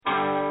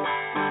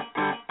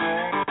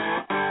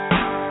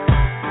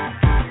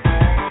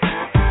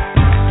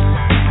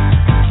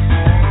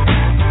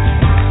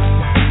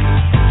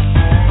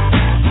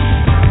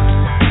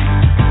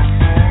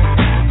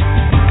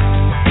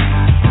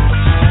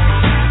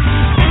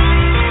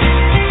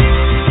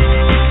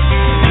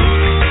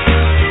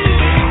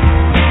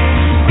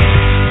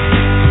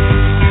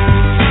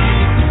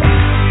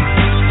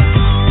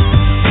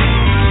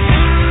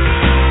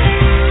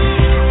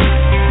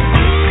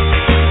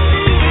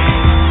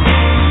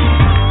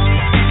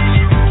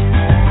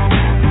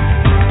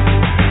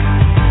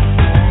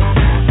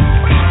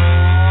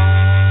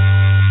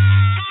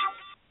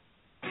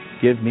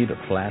give me the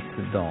flats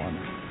at dawn,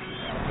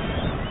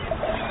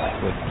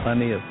 with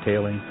plenty of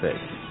tailing fish.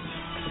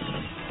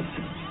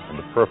 And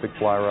the perfect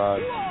fly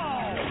rod.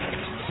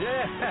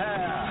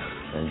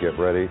 Yeah! And get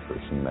ready for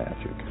some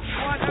magic.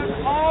 Oh, that's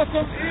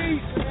awesome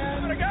eat,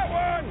 man! I got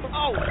one!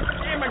 Oh,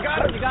 damn, I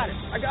got him! You got it.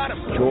 I got him.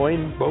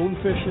 Join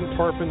Bonefish and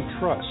Tarpon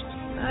Trust.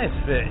 Nice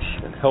fish.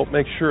 And help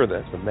make sure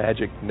that the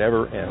magic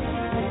never ends.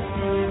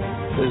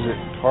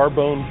 Visit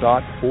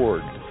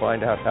tarbone.org to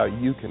find out how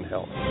you can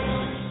help.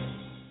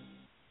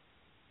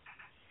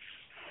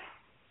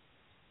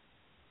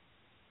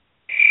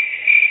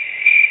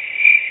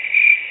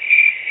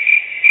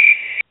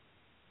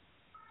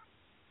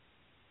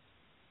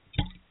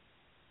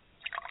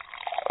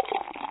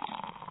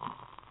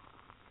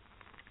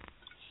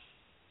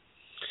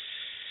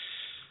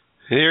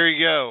 There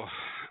you go.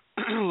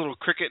 A little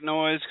cricket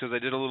noise because I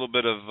did a little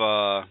bit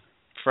of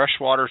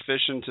freshwater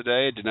fishing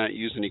today. I did not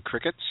use any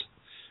crickets,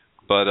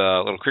 but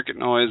a little cricket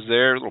noise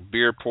there, a little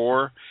beer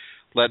pour,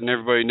 letting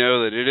everybody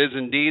know that it is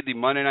indeed the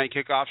Monday Night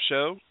Kickoff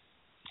Show.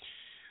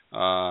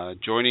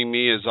 Joining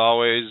me as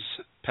always,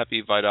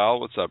 Pepe Vidal.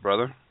 What's up,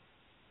 brother?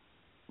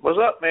 What's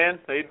up, man?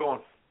 How you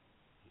doing?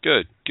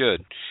 Good,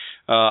 good.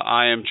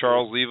 I am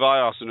Charles Levi,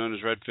 also known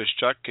as Redfish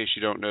Chuck, in case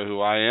you don't know who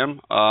I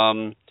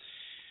am.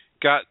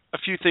 Got a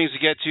few things to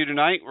get to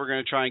tonight. We're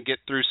going to try and get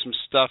through some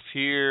stuff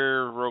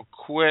here real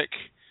quick.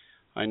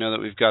 I know that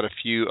we've got a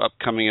few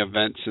upcoming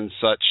events and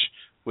such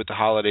with the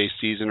holiday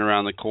season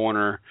around the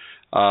corner.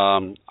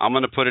 I'm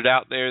going to put it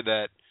out there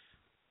that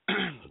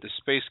the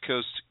Space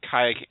Coast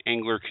Kayak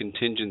Angler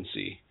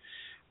Contingency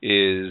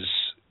is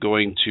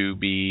going to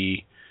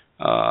be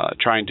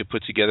trying to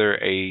put together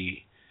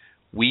a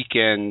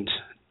weekend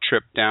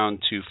trip down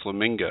to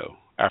Flamingo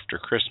after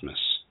Christmas.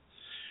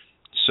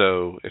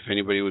 So if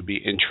anybody would be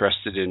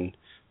interested in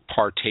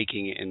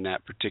partaking in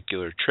that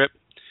particular trip,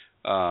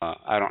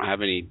 I don't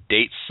have any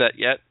dates set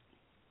yet.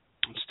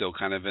 I'm still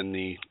kind of in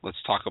the let's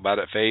talk about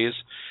it phase.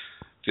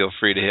 Feel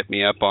free to hit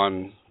me up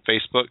on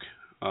Facebook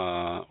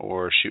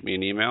or shoot me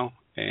an email,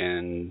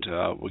 and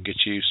we'll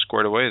get you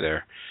squared away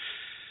there.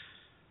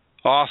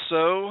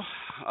 Also,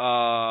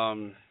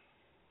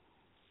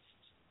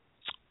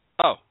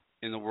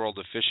 in the world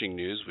of fishing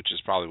news, which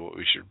is probably what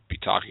we should be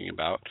talking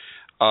about,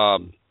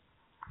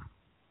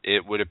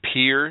 it would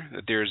appear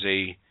that there's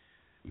a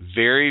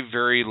very,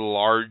 very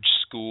large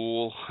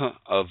school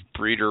of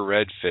breeder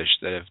redfish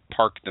that have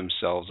parked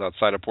themselves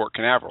outside of Port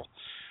Canaveral.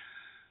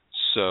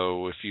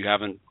 So if you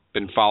haven't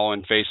been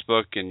following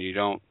Facebook and you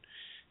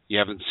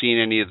haven't seen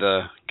any of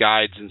the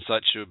guides and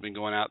such who have been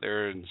going out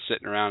there and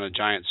sitting around a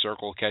giant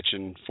circle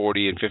catching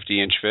 40 and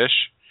 50-inch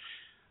fish,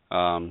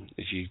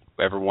 if you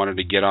ever wanted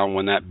to get on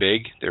one that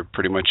big, they're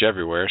pretty much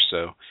everywhere.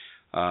 So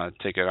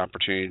take an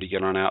opportunity to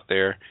get on out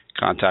there,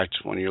 contact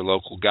one of your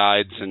local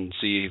guides, and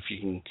see if you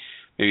can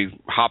maybe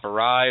hop a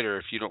ride, or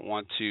if you don't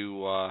want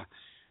to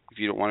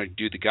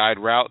do the guide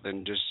route,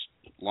 then just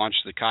launch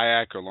the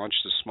kayak or launch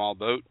the small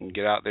boat and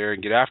get out there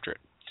and get after it.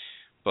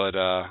 But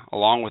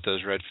along with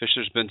those redfish,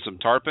 there's been some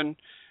tarpon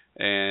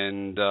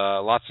and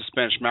lots of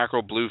Spanish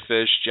mackerel,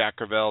 bluefish, jack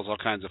crevalles, all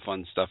kinds of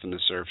fun stuff in the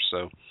surf.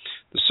 So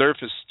the surf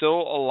is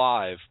still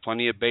alive.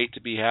 Plenty of bait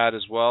to be had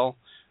as well.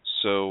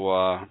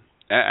 So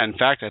in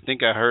fact, I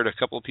think I heard a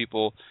couple of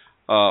people,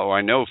 or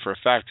I know for a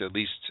fact at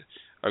least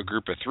a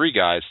group of 3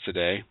 guys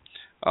today,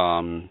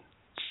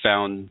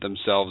 found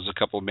themselves a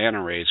couple of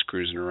manta rays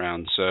cruising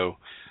around. So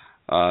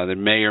there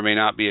may or may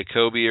not be a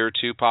cobia or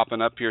 2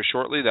 popping up here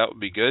shortly. That would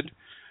be good.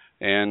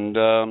 And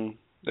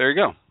there you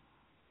go.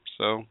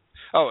 So,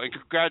 and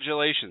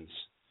congratulations,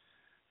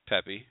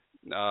 Pepe.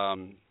 I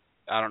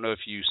don't know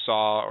if you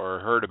saw or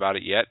heard about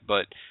it yet,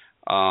 but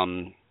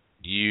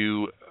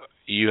you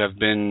have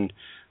been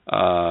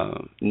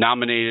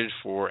nominated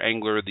for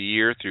Angler of the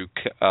Year through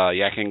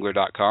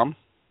yakangler.com.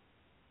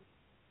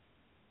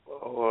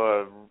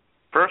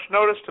 First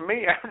notice to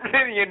me. I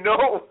didn't even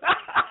know.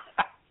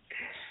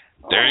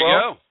 There you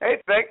go.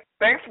 Hey,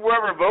 thanks for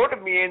whoever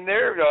voted me in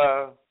there.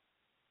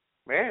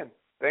 Man,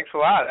 thanks a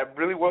lot. I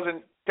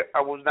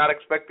was not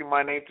expecting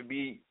my name to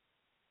be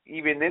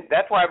even in.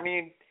 That's why I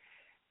mean,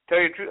 tell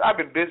you the truth, I've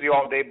been busy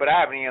all day, but I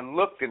haven't even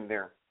looked in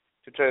there,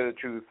 to tell you the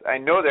truth. I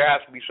know there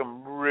has to be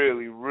some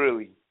really,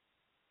 really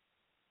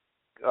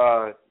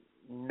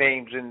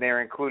names in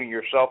there, including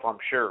yourself, I'm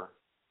sure.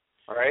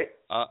 All right?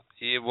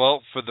 Yeah,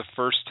 well, for the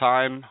first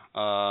time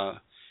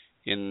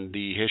in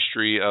the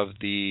history of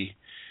the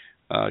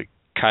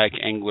Kayak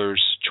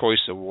Anglers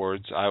Choice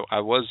Awards, I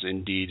was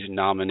indeed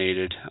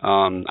nominated.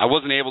 I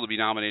wasn't able to be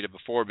nominated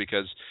before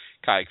because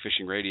Kayak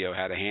Fishing Radio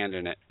had a hand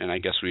in it, and I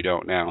guess we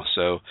don't now.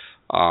 So,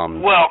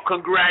 well,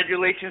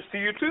 congratulations to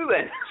you too,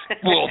 then.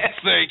 Well,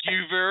 thank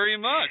you very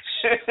much.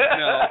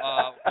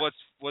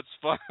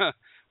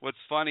 What's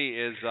funny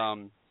is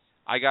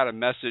I got a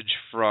message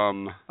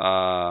from.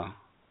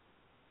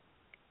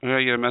 Who did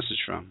I get a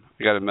message from?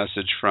 I got a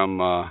message from.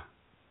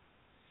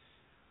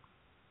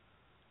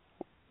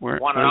 Where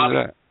is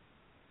it at?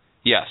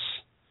 Yes,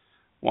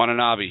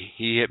 Wananabe.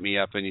 He hit me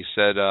up and he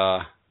said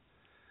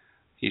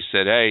He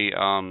said, "Hey,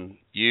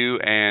 you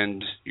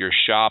and your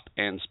shop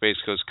and Space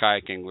Coast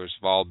Kayak Anglers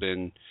have all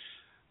been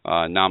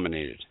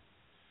nominated."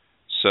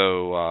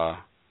 So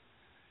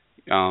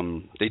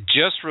they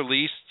just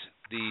released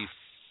the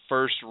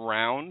first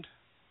round,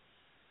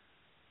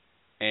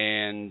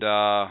 and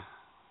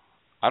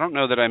I don't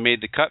know that I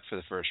made the cut for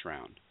the first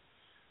round.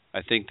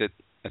 I think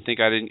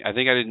I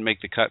didn't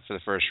make the cut for the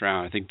first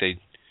round.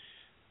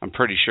 I'm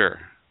pretty sure.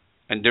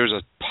 And there's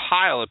a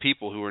pile of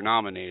people who were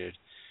nominated,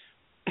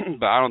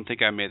 but I don't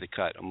think I made the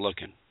cut. I'm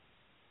looking.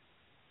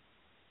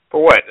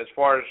 For what? As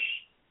far as?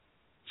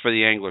 For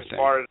the angler thing.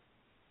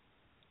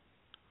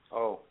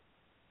 Oh.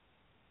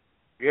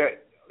 Yeah.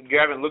 You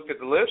haven't looked at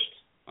the list?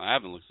 I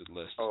haven't looked at the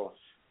list. Oh.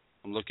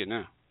 I'm looking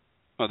now.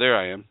 Oh, there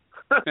I am.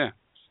 Yeah,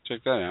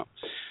 check that out.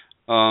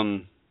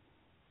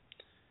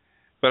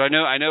 But I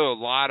know a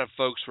lot of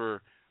folks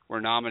were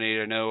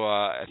nominated. I know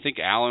I think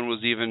Alan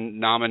was even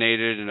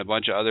nominated, and a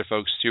bunch of other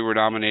folks too were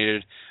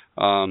nominated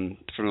from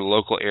the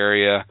local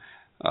area.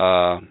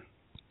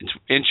 It's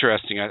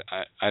interesting.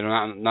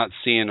 I'm not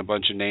seeing a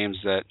bunch of names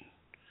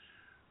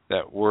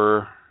that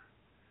were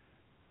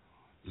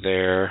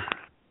there.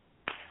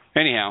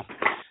 Anyhow,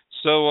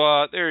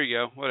 so there you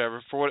go.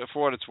 Whatever, for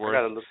what it's worth.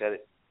 I gotta look at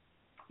it.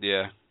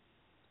 Yeah.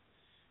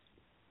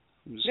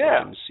 I'm just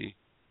looking to see.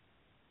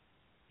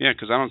 Yeah,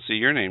 because I don't see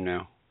your name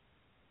now.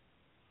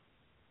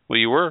 Well,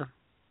 you were.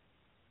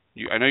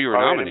 I know you were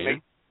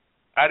nominated.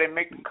 I didn't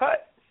make the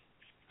cut.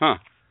 Huh.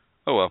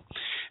 Oh well.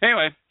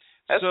 Anyway.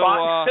 That's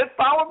fine. That's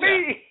fine with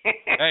me.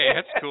 Hey,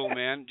 that's cool,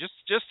 man.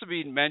 Just to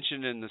be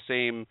mentioned in the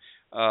same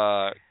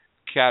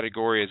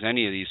category as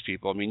any of these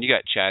people. I mean, you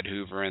got Chad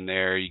Hoover in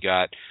there. You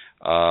got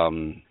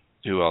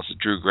who else?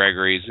 Drew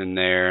Gregory's in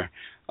there.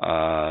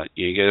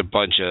 You get a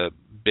bunch of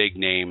big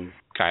name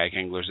kayak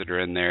anglers that are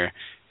in there.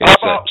 It's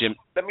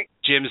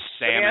Jim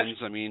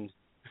Salmons. I mean,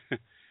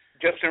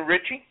 Justin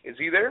Ritchie, is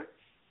he there?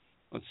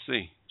 Let's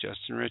see.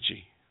 Justin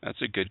Ritchie.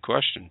 That's a good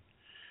question.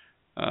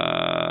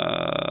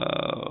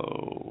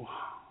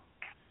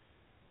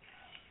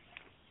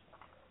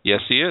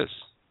 Yes, he is.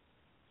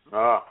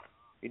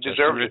 He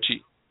deserves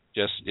Ritchie.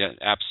 Yeah,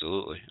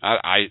 absolutely.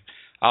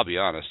 I'll be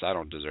honest. I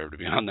don't deserve to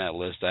be on that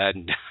list. I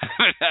haven't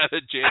had a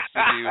chance to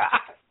do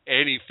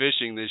any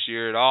fishing this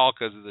year at all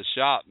because of the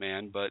shop,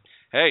 man. But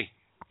hey,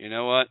 you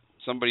know what?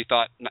 Somebody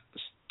thought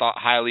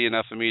highly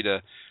enough of me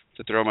to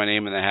throw my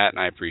name in the hat, and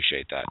I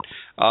appreciate that.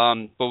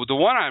 But the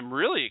one I'm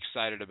really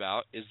excited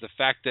about is the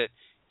fact that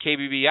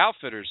KBB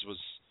Outfitters was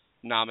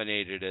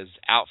nominated as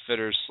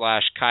Outfitters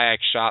 / Kayak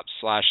Shop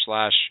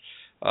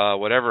 /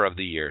 whatever of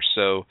the year.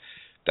 So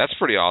that's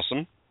pretty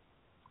awesome.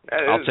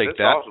 I'll take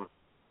that. Awesome.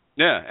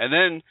 Yeah,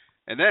 and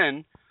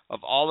then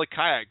of all the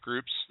kayak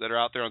groups that are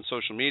out there on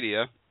social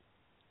media,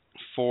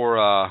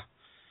 for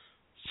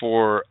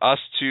us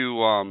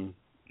to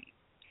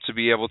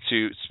be able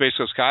to Space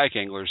Coast Kayak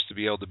Anglers to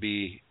be able to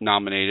be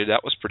nominated,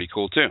 that was pretty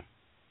cool too.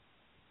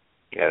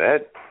 Yeah,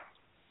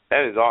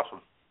 that is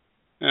awesome.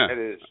 Yeah, that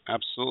is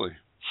absolutely.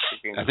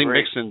 I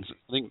great.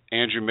 think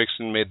Andrew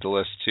Mixon made the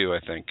list too. I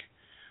think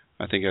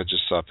I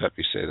just saw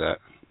Pepe say that.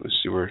 Let's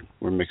see where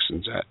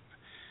Mixon's at.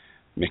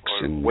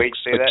 Mixon. Wait,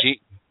 say that.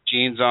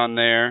 Gene's on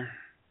there.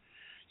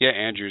 Yeah,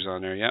 Andrew's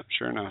on there. Yep,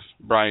 sure enough.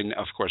 Brian,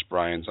 of course,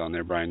 Brian's on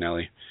there. Brian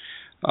Nelly.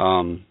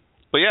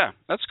 But yeah,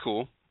 that's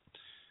cool.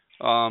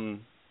 Who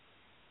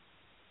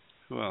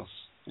else?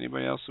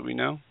 Anybody else that we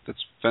know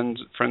that's friends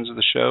of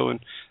the show? And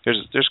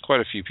there's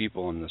quite a few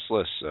people on this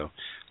list, so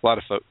a lot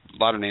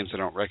of names I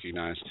don't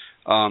recognize.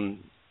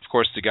 Of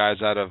course, the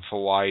guys out of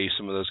Hawaii,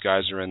 some of those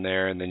guys are in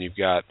there, and then you've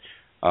got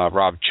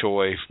Rob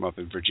Choi from up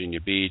in Virginia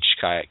Beach,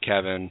 Kayak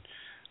Kevin,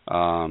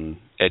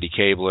 Eddie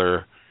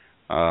Cabler,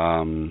 a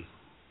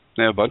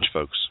bunch of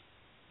folks.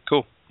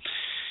 Cool.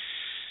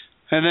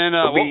 And then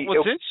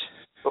what's it?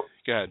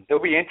 Go ahead.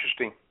 It'll be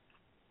interesting.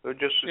 It'll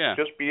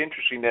just be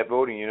interesting, that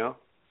voting, you know.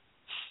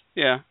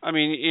 Yeah, I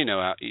mean, you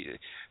know,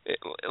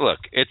 look,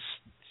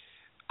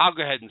 I'll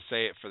go ahead and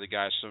say it for the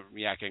guys from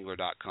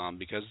yakangler.com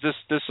because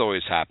this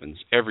always happens.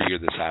 Every year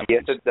this happens.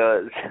 Yes, it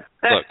does.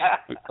 Look,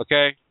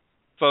 okay,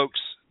 folks,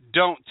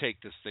 don't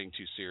take this thing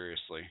too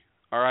seriously.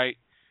 All right?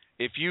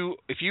 If you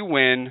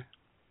win,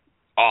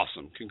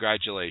 awesome,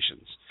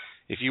 congratulations.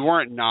 If you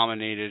weren't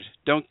nominated,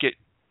 don't get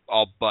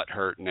all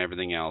butthurt and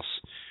everything else.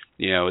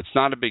 You know, it's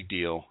not a big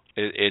deal.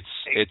 It's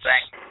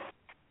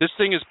this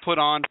thing is put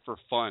on for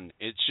fun.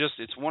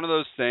 It's one of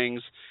those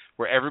things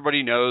where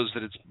everybody knows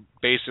that it's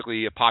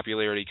basically a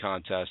popularity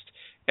contest,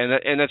 and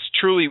that's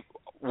truly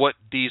what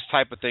these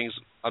type of things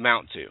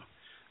amount to.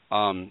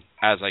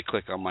 As I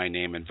click on my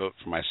name and vote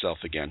for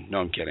myself again. No,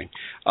 I'm kidding.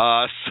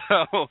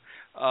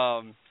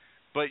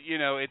 But you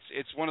know,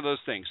 it's one of those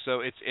things. So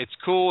it's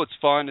cool. It's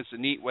fun. It's a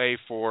neat way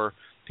for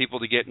people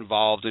to get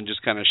involved and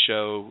just kind of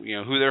show, you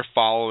know, who they're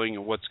following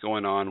and what's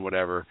going on,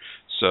 whatever.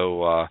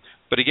 So,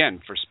 but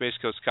again, for Space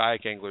Coast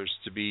Kayak Anglers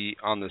to be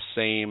in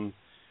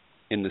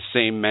the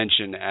same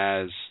mention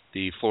as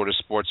the Florida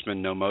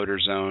Sportsman No Motor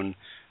Zone,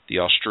 the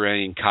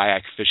Australian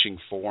Kayak Fishing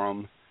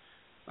Forum,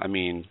 I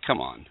mean,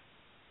 come on,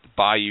 the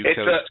Bayou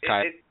Coast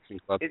Kayak Fishing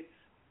Club.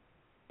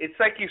 it's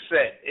like you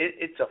said,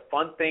 it's a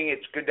fun thing.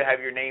 It's good to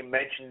have your name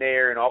mentioned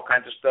there and all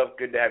kinds of stuff.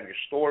 Good to have your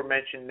store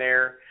mentioned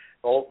there.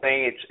 The whole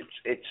thing.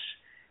 It's.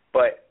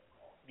 But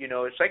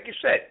it's like you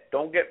said.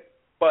 Don't get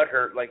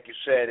butthurt, like you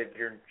said, if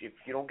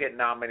you don't get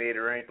nominated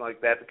or anything like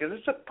that, because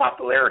it's a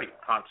popularity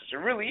contest. It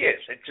really is.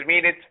 It's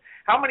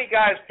how many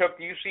guys, Chuck,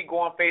 do you see go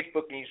on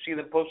Facebook and you see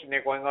them posting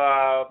there going,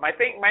 my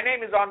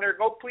name is on there.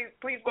 Go,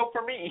 please vote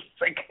for me. It's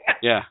like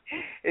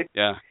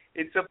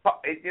It's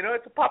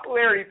a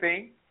popularity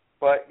thing,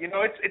 but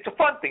it's a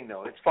fun thing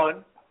though. It's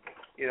fun,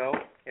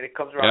 and it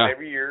comes around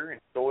every year. And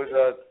it's always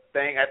a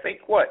thing. I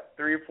think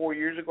 3 or 4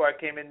 years ago I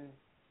came in.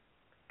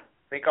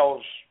 I think I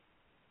was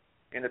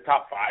in the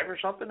top 5 or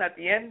something at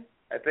the end.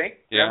 I think.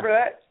 Yeah. Remember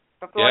that?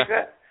 Something like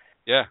that.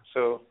 Yeah.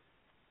 So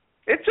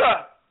it's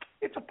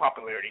a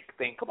popularity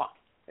thing. Come on.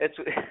 It's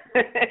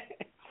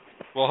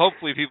Well,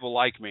 hopefully people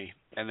like me,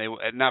 and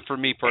not for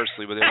me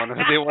personally, but they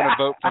want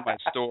to vote for my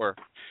store.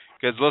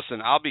 Because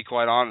listen, I'll be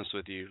quite honest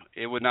with you.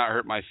 It would not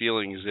hurt my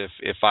feelings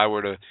if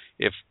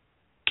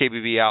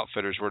KBB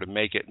Outfitters were to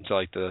make it into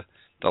like the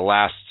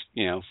last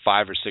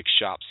 5 or 6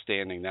 shops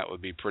standing. That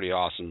would be pretty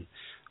awesome.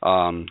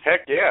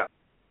 Heck yeah.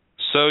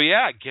 So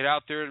yeah, get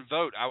out there and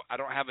vote. I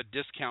don't have a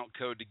discount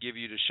code to give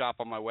you to shop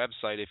on my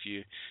website if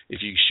you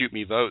shoot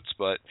me votes,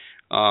 but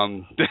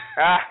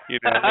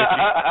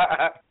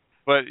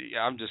but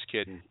yeah, I'm just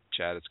kidding,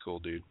 Chad. It's cool,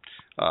 dude.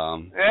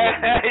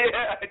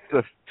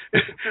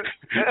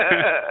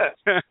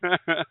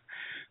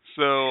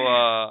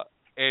 So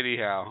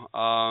anyhow,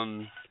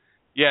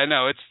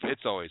 no,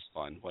 it's always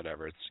fun.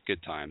 Whatever, it's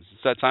good times.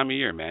 It's that time of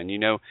year, man.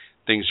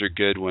 Things are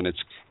good when it's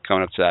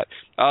coming up to that.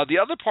 The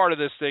other part of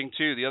this thing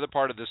too, the other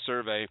part of this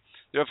survey,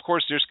 of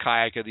course, there's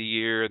kayak of the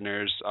year and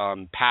there's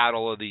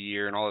paddle of the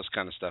year and all this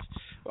kind of stuff.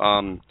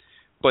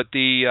 But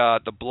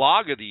the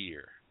blog of the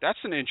year,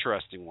 that's an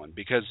interesting one,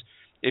 because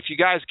if you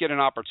guys get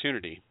an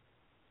opportunity,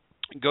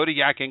 go to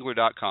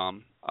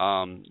yakangler.com.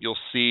 You'll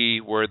see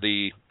where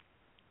the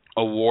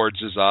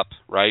awards is up,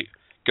 right?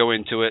 Go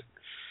into it.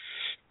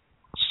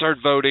 Start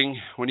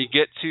voting. When you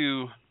get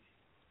to,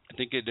 I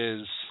think it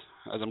is,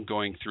 as I'm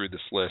going through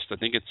this list, I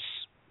think it's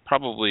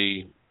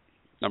probably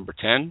number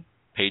 10,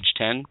 page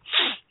 10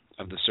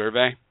 of the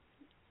survey.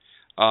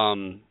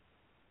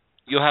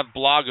 You'll have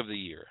blog of the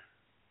year.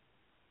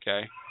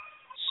 Okay?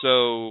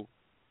 So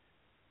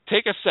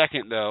take a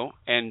second, though,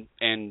 and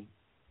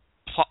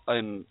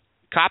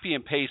copy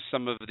and paste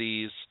some of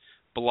these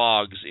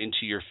blogs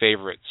into your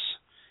favorites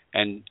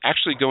and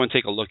actually go and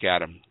take a look at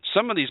them.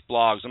 Some of these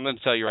blogs, I'm going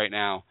to tell you right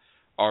now,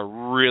 are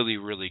really,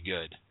 really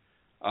good.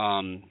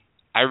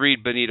 I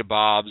read Bonita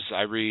Bob's.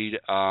 I read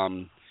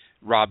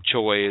Rob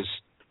Choi's.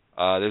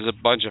 There's a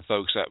bunch of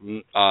folks at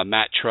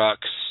Matt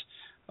Trucks.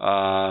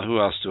 Who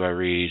else do I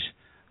read?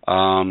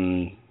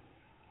 I'm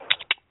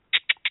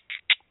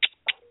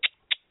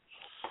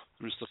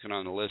just looking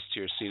on the list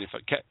here, seeing if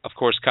of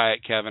course,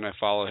 Kayak Kevin, I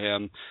follow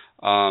him.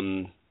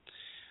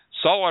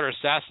 Saltwater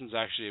Assassin's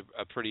actually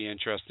a pretty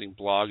interesting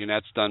blog, and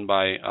that's done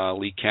by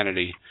Lee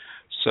Kennedy.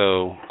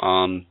 So,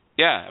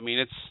 yeah, I mean,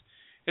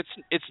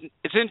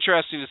 it's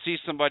interesting to see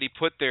somebody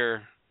put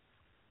their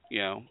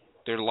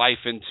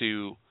life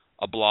into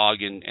a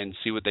blog and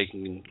see what they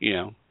can,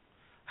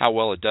 how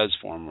well it does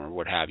for them or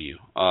what have you.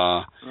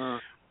 I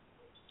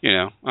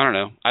don't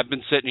know. I've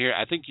been sitting here.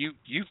 I think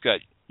you've got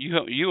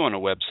you own a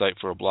website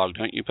for a blog,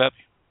 don't you, Pep?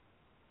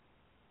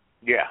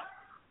 Yeah.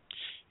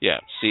 Yeah.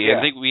 See, I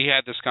think we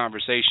had this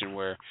conversation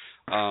where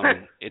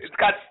it's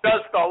got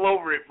dust all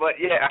over it, but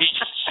yeah.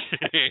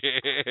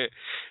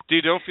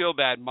 Dude, don't feel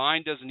bad.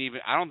 Mine doesn't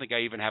even. I don't think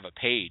I even have a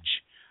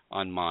page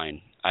on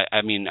mine.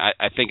 I mean,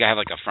 I think I have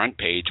like a front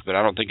page, but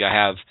I don't think I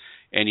have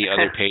any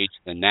other page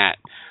than that.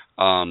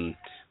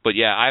 But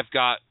yeah, I've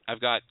got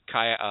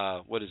kayak.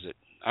 What is it?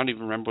 I don't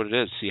even remember what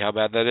it is. See how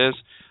bad that is.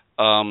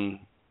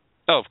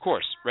 Oh, of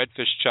course,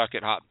 Redfish Chuck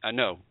at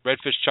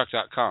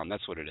redfishchuck.com.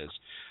 That's what it is.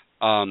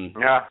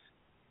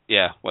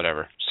 Yeah,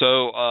 whatever.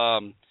 So,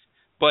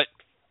 but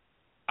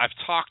I've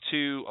talked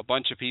to a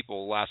bunch of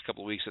people the last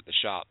couple of weeks at the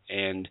shop,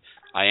 and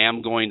I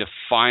am going to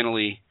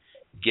finally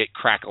get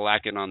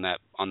crack-a-lacking on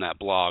that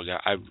blog.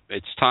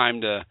 It's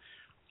time to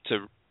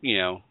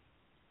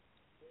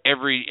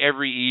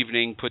every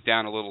evening put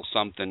down a little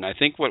something. I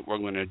think what we're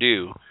going to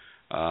do,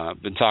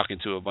 I've been talking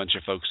to a bunch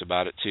of folks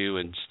about it too,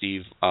 and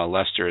Steve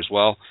Lester as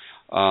well,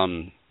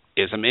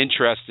 is I'm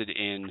interested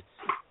in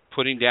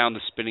putting down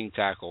the spinning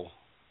tackle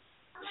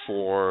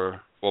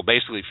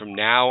basically from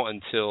now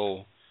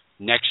until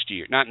next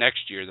year. Not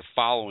next year, the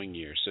following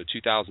year, so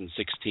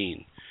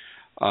 2016.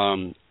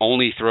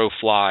 Only throw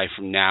fly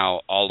from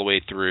now all the way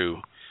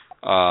through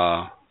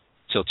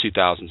till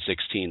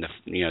 2016,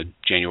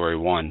 January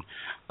 1.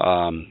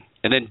 And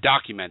then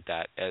document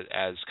that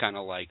as kind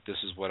of like, this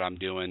is what I'm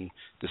doing,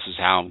 this is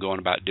how I'm going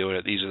about doing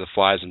it, these are the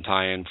flies I'm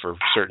tying for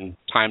certain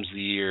times of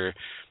the year,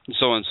 and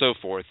so on and so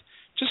forth.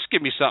 Just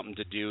give me something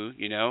to do,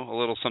 a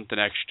little something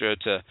extra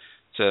to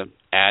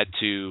add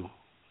to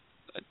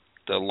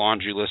the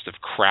laundry list of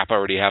crap I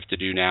already have to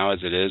do now as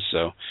it is.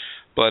 So,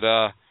 but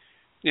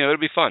it'll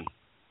be fun.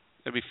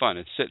 It'll be fun.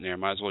 It's sitting there.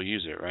 Might as well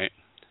use it, right?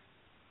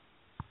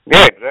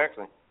 Yeah,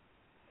 exactly.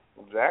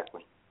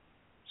 Exactly.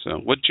 So,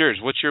 what's yours?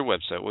 What's your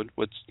website?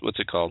 What's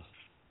it called?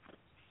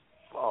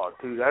 Oh,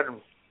 dude, I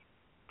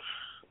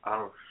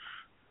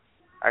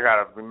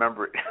gotta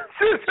remember it.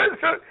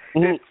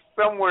 It's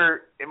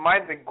somewhere. It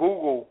might be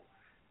Google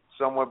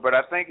somewhere, but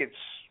I think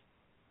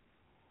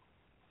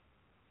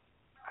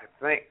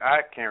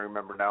I can't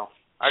remember now.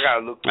 I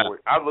gotta look for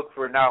it. I'll look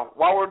for it now.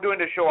 While we're doing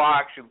the show, I'll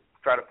actually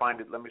try to find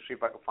it. Let me see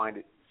if I can find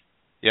it.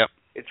 Yep.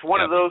 It's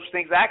one of those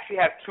things. I actually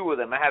have two of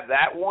them. I have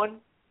that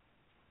one,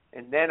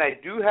 and then I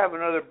do have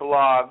another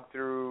blog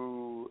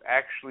through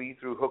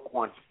Hook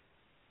One.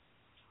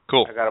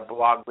 Cool. I got a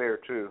blog there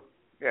too.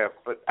 Yeah,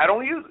 but I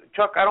don't use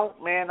Chuck. I don't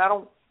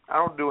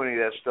do any of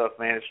that stuff,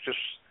 man. It's just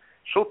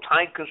so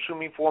time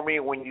consuming for me.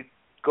 When you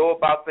go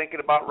about thinking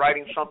about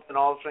writing something,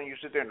 all of a sudden you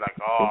sit there and like,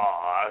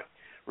 oh,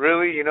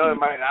 really? I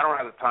don't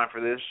have the time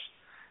for this.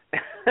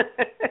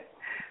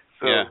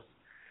 So. Yeah.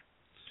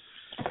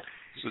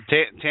 So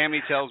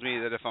Tammy tells me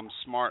that if I'm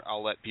smart,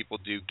 I'll let people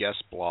do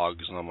guest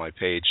blogs on my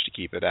page to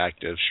keep it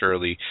active.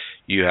 Surely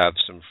you have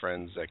some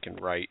friends that can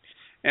write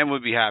and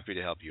would be happy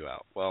to help you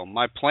out. Well,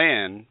 my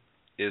plan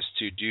is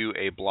to do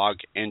a blog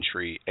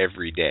entry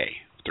every day,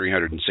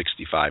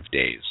 365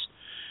 days.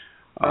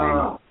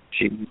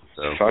 Fucking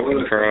Whoa.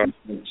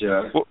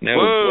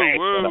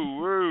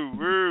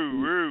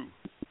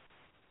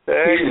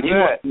 Hey,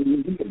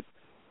 you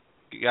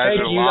guys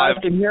are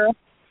live. Can hear us?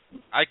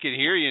 I can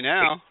hear you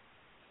now.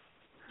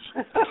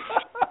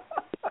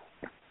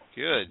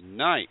 Good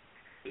night.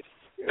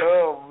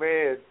 Oh,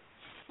 man.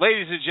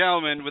 Ladies and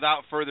gentlemen,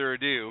 without further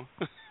ado,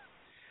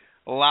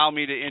 allow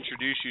me to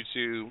introduce you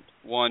to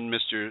one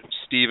Mr.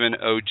 Stephen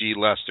O.G.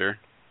 Lester.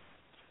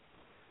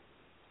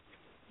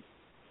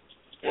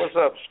 What's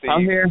up, Steve?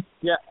 I'm here.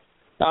 Yeah,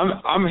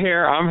 I'm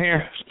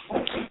here.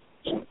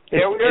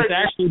 Yeah, we heard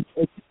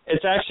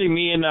It's actually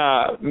me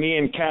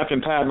and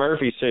Captain Pat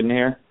Murphy sitting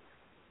here.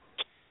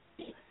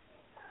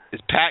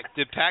 Did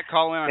Pat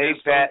call in on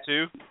his Pat.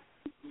 phone too?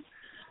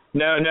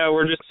 No,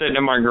 we're just sitting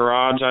in my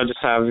garage. I just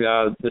have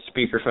the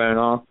speakerphone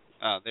on.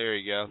 Oh, there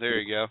you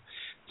go.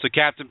 So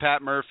Captain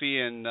Pat Murphy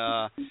and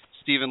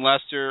Stephen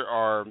Lester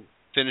are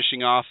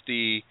finishing off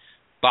the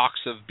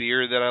box of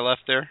beer that I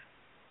left there.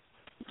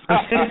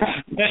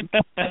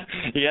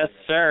 Yes,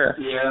 sir.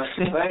 Yeah,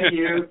 thank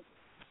you.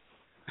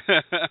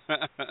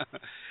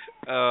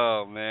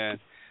 Oh man.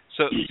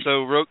 So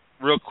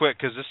real quick,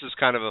 because this is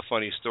kind of a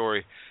funny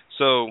story.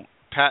 So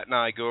Pat and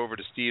I go over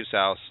to Steve's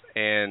house,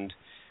 and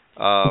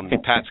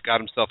Pat's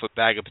got himself a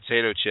bag of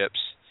potato chips,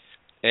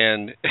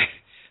 and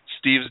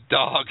Steve's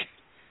dog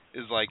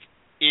is like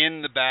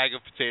in the bag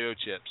of potato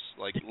chips,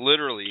 like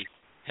literally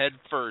head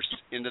first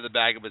into the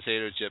bag of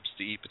potato chips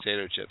to eat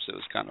potato chips. It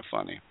was kind of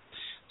funny.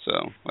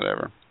 So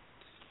whatever.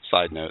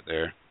 Side note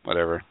there.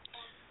 Whatever.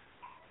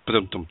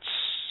 Ba-dum-dum.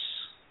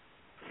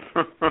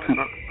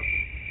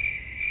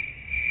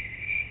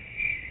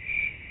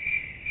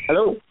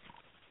 Hello.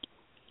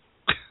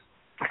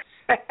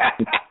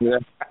 Yeah.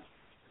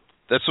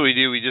 That's what we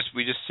do. We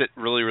just sit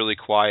really, really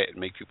quiet and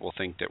make people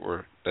think that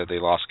they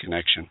lost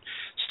connection.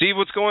 Steve,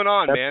 what's going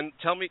on, man?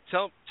 Tell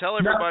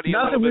everybody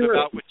a little bit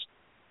about what.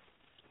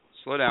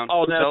 Slow down.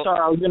 Oh no, sorry.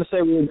 I was going to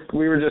say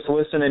we were just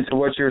listening to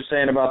what you were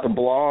saying about the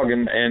blog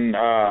and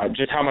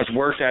just how much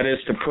work that is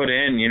to put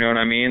in. You know what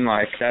I mean?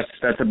 Like that's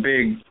a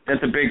big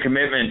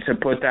commitment to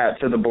put that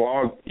to the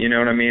blog. You know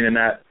what I mean? And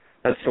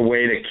that's the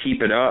way to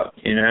keep it up.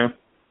 You know?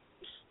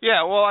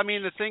 Yeah. Well, I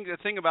mean, the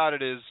thing about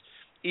it is,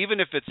 even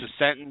if it's a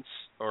sentence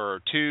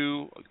or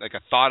two, like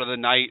a thought of the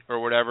night or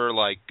whatever,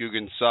 like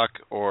Guggen suck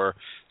or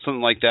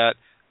something like that,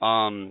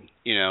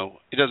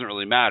 it doesn't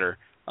really matter.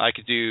 I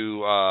could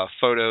do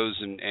photos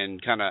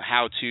and kind of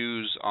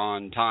how-tos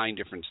on tying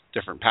different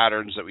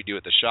patterns that we do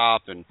at the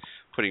shop and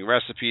putting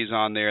recipes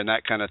on there and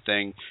that kind of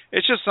thing.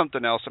 It's just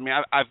something else. I mean,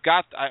 I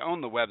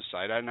own the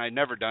website and I've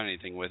never done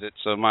anything with it,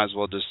 so might as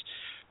well just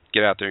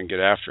get out there and get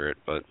after it.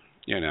 But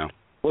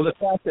Well, the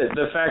fact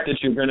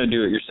that you're going to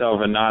do it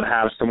yourself and not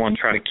have someone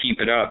try to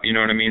keep it up, you know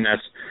what I mean?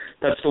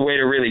 That's the way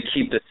to really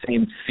keep the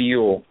same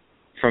feel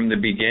from the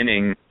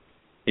beginning.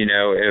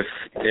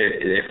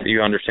 If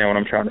you understand what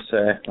I'm trying to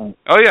say.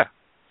 Oh yeah.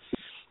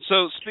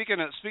 So speaking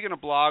of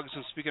blogs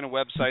and speaking of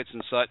websites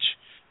and such,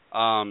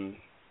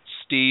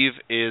 Steve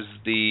is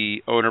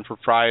the owner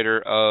proprietor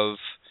of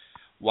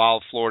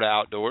Wild Florida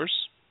Outdoors.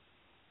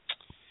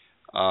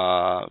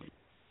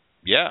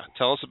 Yeah,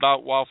 tell us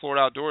about Wild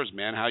Florida Outdoors,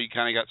 man. How you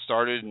kind of got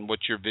started and what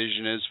your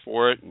vision is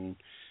for it, and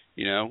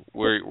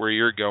where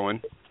you're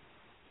going.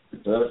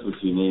 That's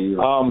what you need.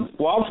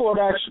 Wild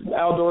Florida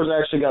Outdoors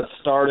actually got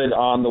started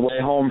on the way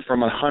home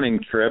from a hunting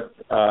trip.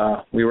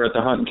 We were at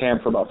the hunting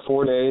camp for about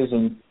 4 days,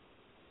 and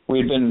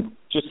we'd been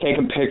just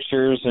taking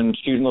pictures and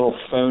shooting little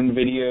phone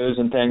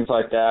videos and things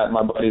like that.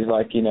 My buddy's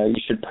like, you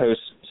should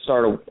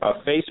start a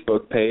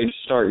Facebook page,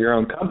 start your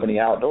own company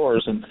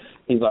outdoors. And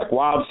he's like,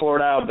 Wild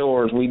Florida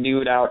Outdoors, we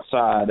do it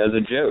outside, as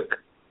a joke.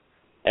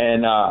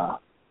 And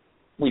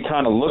we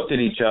kind of looked at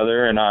each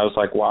other, and I was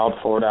like, Wild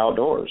Florida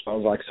Outdoors. I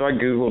was like, so I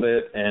Googled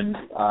it, and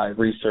I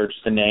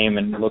researched the name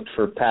and looked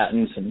for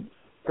patents and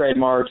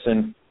trademarks,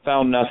 and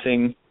found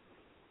nothing.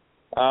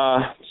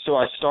 So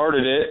I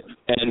started it,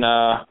 and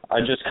I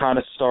just kind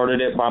of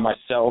started it by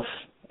myself,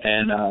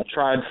 and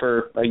tried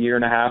for a year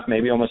and a half,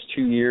 maybe almost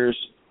 2 years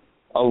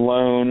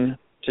alone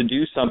to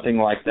do something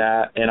like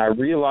that. And I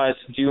realized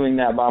doing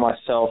that by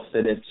myself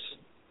that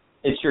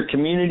it's your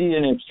community,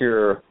 and it's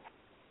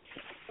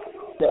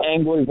the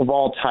anglers of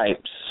all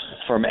types,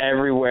 from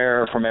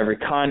everywhere, from every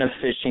kind of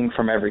fishing,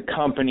 from every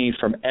company,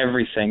 from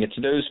everything. It's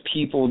those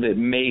people that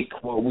make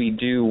what we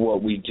do.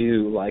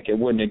 Like, it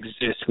wouldn't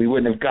exist. We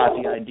wouldn't have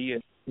got the idea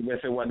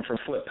if it wasn't for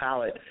Flip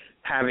Pallet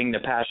having the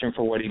passion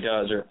for what he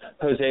does, or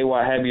Jose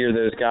Wahebi, or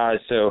those guys.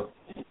 So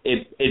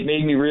it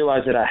made me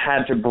realize that I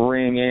had to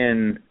bring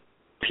in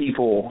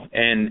people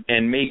and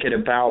make it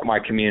about my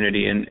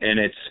community. And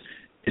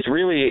it's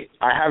really,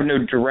 I have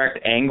no direct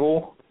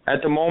angle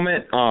at the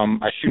moment.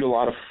 I shoot a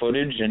lot of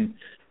footage, and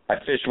I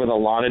fish with a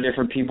lot of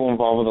different people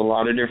involved with a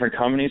lot of different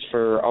companies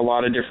for a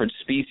lot of different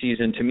species.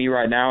 And to me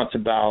right now, it's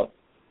about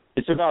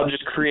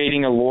just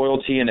creating a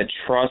loyalty and a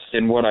trust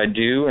in what I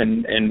do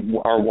and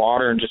our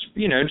water, and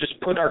just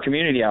put our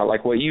community out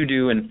like what you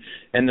do. And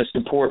the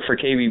support for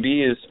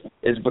KBB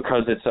is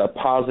because it's a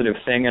positive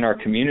thing in our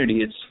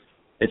community.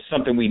 It's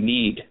something we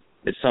need.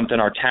 It's something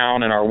our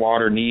town and our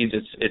water needs.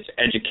 It's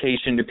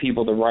education to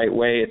people the right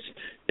way.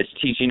 It's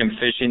teaching them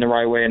fishing the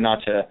right way, and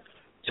not to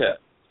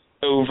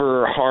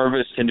over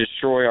harvest and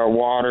destroy our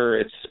water.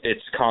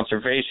 It's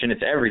conservation.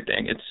 It's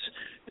everything.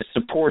 It's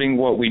supporting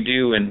what we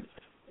do.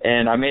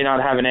 And I may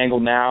not have an angle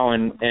now,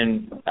 and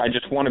I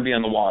just want to be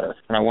on the water,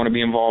 and I want to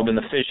be involved in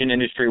the fishing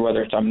industry,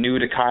 whether I'm new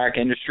to kayak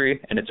industry,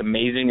 and it's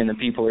amazing, and the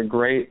people are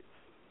great.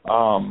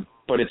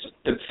 But it's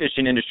the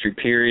fishing industry,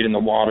 period, and the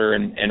water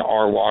and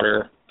our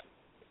water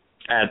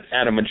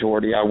at a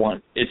majority. I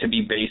want it to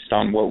be based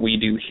on what we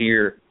do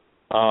here.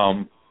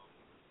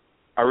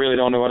 I really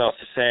don't know what else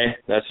to say.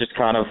 That's just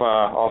kind of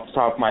off the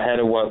top of my head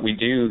of what we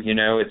do.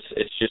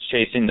 It's just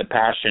chasing the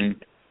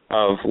passion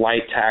of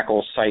light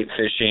tackle, sight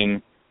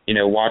fishing,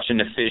 watching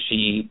the fish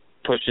eat,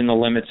 pushing the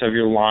limits of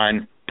your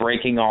line,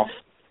 breaking off,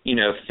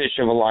 fish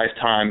of a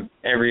lifetime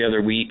every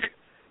other week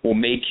will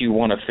make you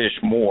want to fish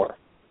more.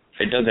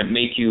 It doesn't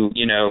make you,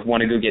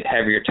 want to go get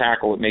heavier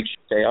tackle. It makes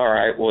you say, all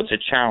right, well, it's a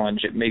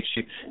challenge. It makes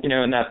you,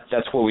 and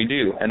that's what we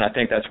do. And I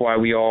think that's why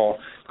we all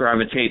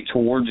gravitate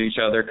towards each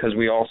other, because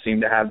we all seem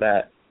to have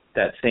that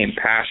same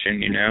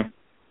passion,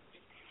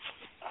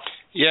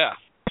 Yeah.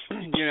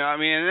 And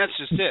that's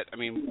just it.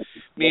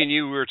 Me and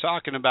you were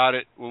talking about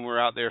it when we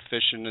were out there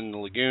fishing in the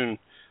lagoon,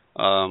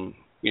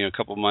 a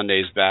couple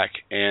Mondays back,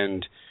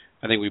 and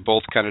I think we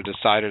both kind of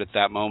decided at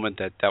that moment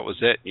that was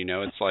it.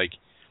 It's like,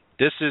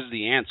 this is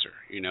the answer.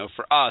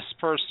 For us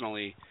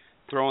personally,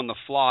 throwing the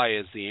fly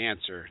is the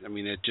answer.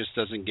 It just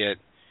doesn't get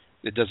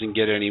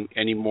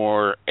any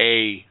more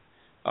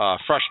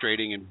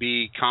frustrating, and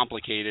B,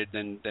 complicated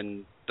than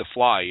the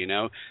fly.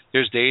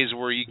 There's days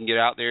where you can get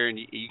out there and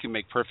you can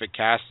make perfect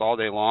casts all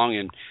day long,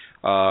 and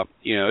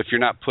if you're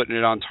not putting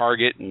it on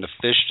target and the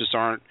fish just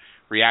aren't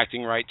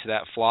reacting right to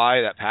that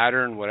fly, that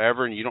pattern,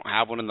 whatever, and you don't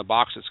have one in the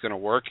box that's going to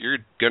work, you're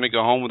going to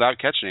go home without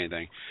catching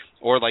anything.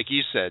 Or like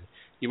you said,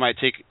 you might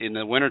take, in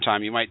the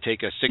wintertime, you might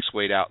take a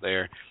 6-weight out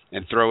there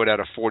and throw it at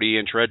a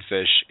 40-inch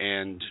redfish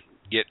and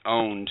get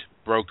owned,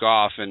 broke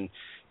off, and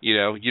you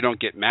don't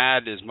get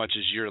mad as much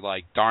as you're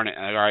like, darn it,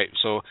 all right,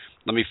 so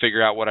let me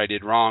figure out what I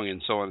did wrong,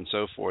 and so on and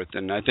so forth.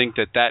 And I think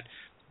that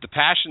the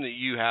passion that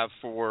you have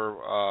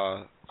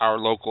for our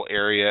local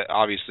area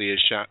obviously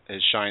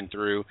has shined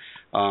through.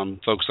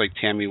 Folks like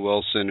Tammy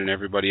Wilson and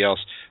everybody else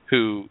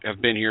who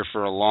have been here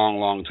for a long,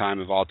 long time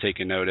have all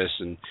taken notice.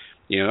 And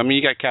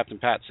you got Captain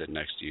Pat sitting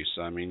next to you,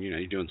 so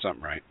you're doing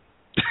something right.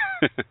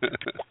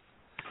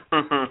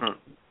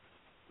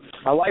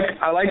 I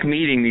like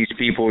meeting these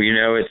people.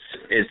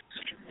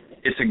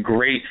 It's a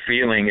great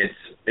feeling.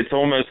 It's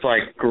almost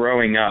like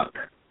growing up.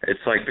 It's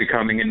like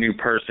becoming a new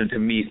person to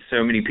meet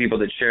so many people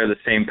that share the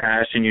same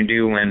passion you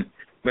do. When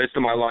most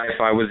of my life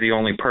I was the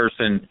only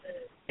person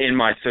in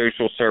my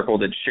social circle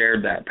that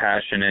shared that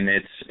passion, and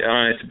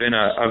it's been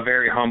a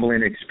very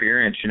humbling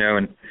experience,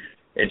 and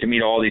to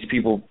meet all these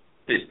people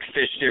that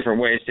fish different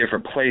ways,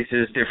 different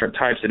places, different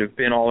types, that have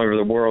been all over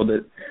the world,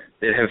 that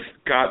have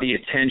got the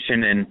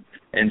attention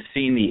and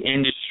seen the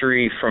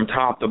industry from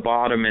top to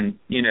bottom, and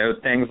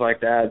things like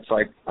that. It's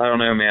like, I don't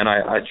know, man,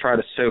 I try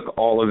to soak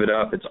all of it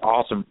up. It's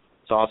awesome.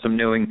 It's awesome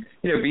knowing,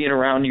 being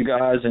around you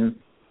guys, and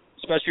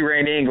especially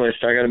Randy English.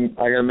 I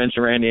gotta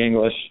mention Randy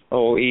English.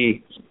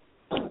 OE.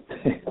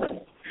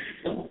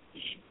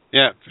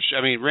 Yeah, for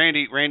sure.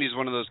 Randy's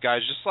one of those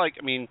guys. Just like,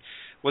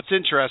 what's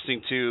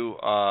interesting too,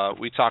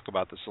 we talk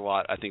about this a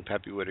lot. I think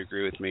Pepe would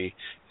agree with me.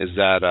 Is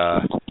that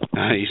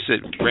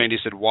Randy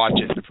said watch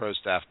it in the pro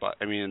staff, but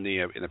in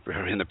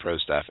the pro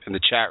staff in the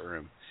chat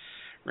room.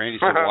 Randy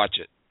said watch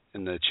it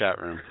in the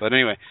chat room. But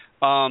anyway,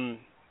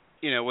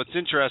 what's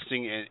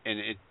interesting, and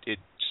it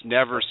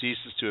never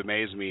ceases to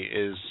amaze me,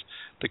 is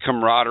the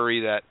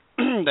camaraderie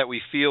that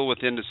we feel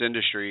within this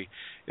industry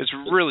is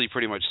really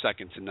pretty much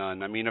second to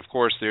none. Of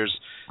course, there's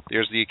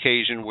the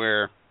occasion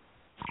where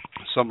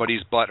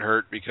somebody's butt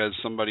hurt because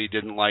somebody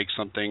didn't like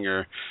something,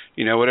 or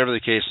whatever the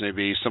case may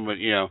be.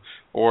 Somebody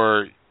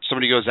or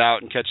somebody goes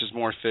out and catches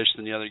more fish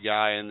than the other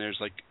guy, and there's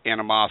like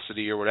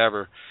animosity or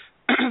whatever.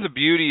 The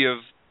beauty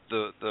of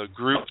the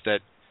group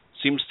that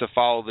seems to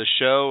follow the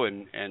show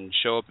and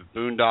show up at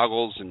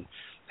boondoggles and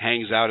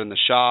hangs out in the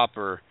shop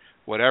or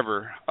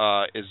whatever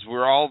is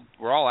we're all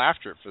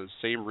after it for the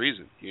same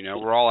reason.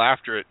 We're all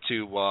after it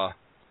to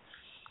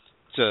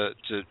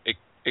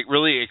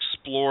really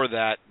explore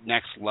that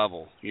next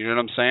level. You know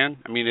what I'm saying?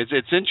 I mean,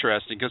 it's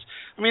interesting because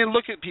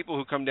look at people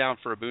who come down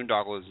for a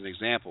boondoggle as an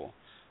example.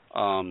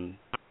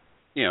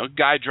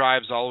 Guy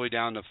drives all the way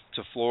down to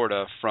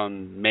Florida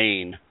from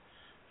Maine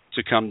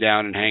to come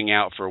down and hang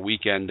out for a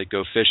weekend to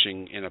go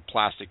fishing in a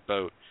plastic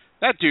boat.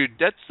 That dude,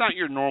 that's not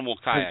your normal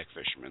kayak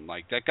fisherman.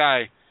 Like, that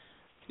guy,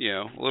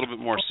 a little bit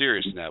more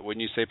serious than that.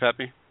 Wouldn't you say,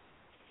 Pepe?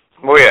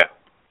 Oh, yeah.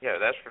 Yeah,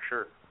 that's for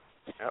sure.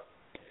 Yep.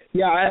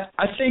 Yeah,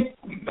 I think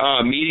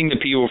meeting the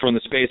people from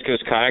the Space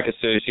Coast Kayak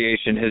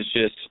Association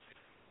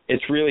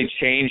it's really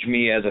changed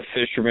me as a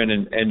fisherman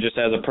and just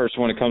as a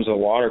person when it comes to the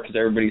water, because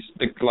everybody's,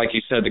 like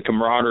you said, the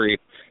camaraderie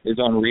is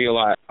unreal.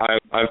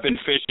 I've been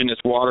fishing this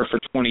water for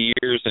 20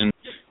 years, and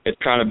it's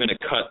kind of been a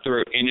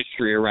cutthroat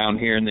industry around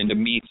here, and then to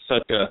meet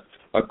such a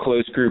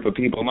close group of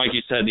people. And like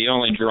you said, the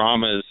only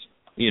drama is,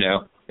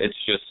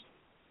 it's just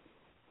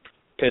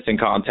pissing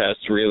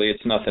contests, really.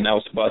 It's nothing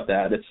else but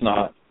that. It's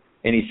not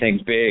anything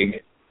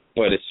big,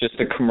 but it's just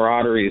the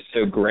camaraderie is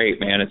so great,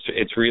 man.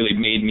 It's really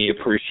made me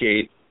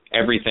appreciate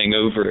everything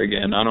over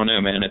again. I don't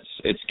know, man.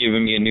 It's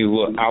given me a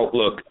new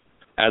outlook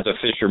as a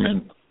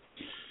fisherman.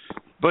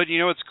 But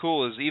what's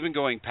cool is even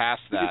going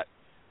past that,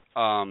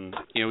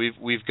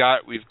 we've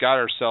got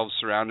ourselves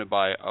surrounded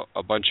by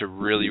a bunch of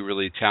really,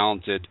 really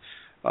talented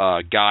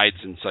guides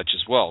and such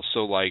as well.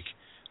 So like,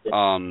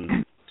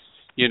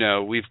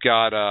 we've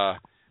got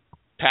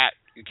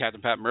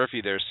Captain Pat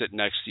Murphy there sitting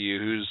next to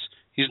you,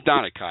 he's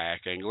not a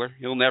kayak angler.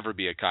 He'll never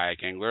be a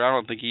kayak angler. I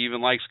don't think he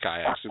even likes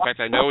kayaks. In fact,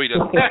 I know he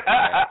doesn't like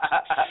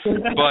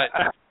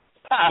kayaks.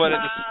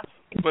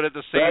 But at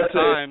the same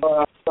time,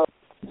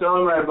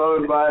 selling my boat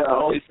and buying a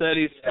whole. He said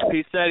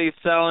he's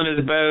selling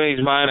his boat. And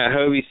he's buying a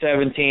Hobie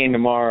 17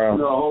 tomorrow.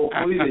 The whole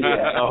fleet.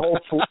 A whole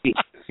fleet.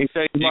 He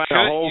said he's buying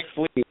a whole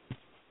fleet.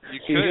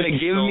 He's gonna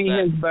give me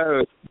his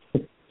boat.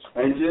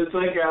 And just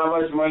think of how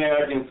much money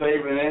I can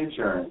save in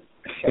insurance.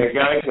 At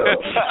Geico.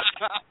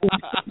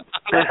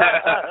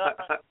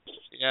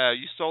 Yeah,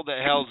 you sold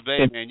that Hell's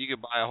Bay, man. You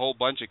could buy a whole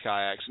bunch of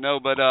kayaks. No,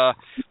 but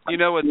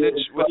what's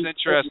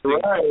interesting?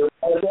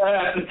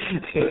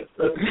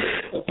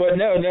 But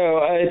no,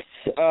 it's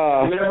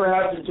you never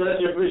have to touch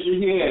your fish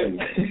again.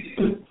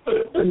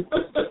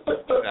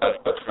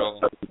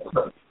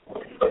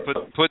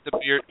 Put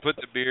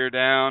the beer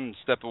down and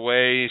step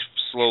away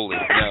slowly.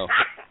 No,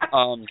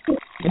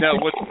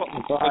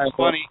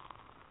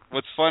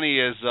 What's funny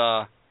is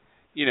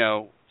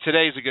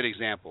today's a good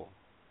example.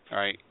 All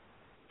right.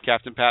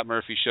 Captain Pat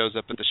Murphy shows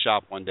up at the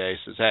shop one day,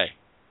 says, "Hey,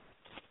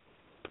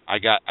 I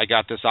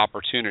got this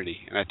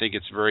opportunity, and I think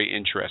it's very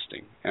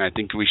interesting, and I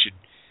think we should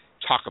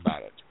talk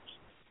about it."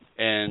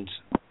 And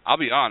I'll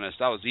be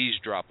honest, I was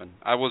eavesdropping.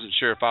 I wasn't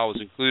sure if I was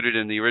included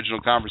in the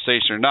original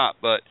conversation or not,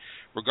 but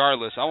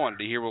regardless, I wanted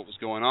to hear what was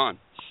going on.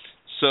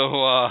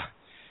 So,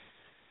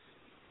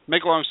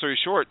 make a long story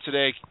short,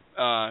 today,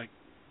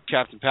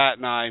 Captain Pat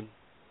and I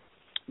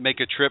make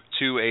a trip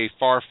to a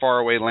far, far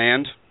away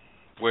land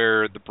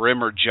where the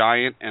brim are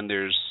giant and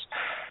there's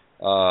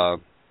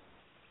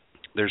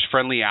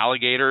friendly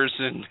alligators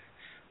and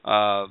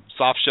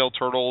soft shell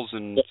turtles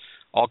and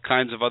all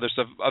kinds of other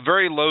stuff. A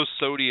very low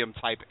sodium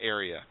type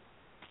area.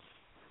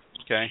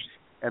 Okay?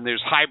 And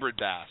there's hybrid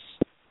bass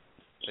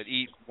that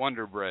eat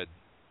Wonder Bread.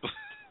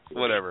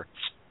 Whatever.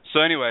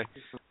 So anyway,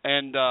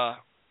 and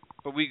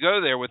but we go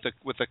there with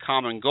a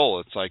common goal.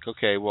 It's like,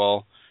 okay,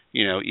 well,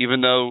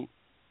 even though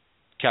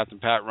Captain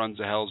Pat runs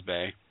a Hell's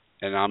Bay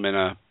and I'm in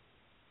a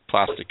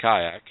plastic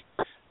kayak,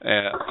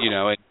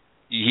 and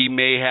he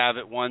may have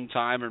at one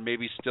time, or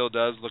maybe still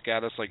does, look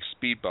at us like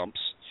speed bumps.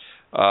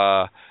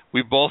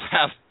 We both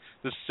have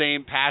the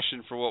same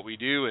passion for what we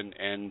do,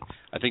 and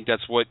I think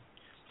that's what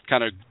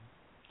kind of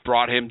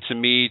brought him to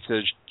me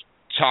to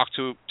talk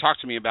to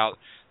me about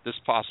this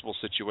possible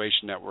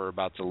situation that we're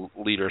about to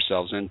lead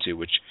ourselves into,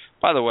 which,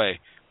 by the way,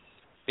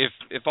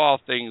 if all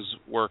things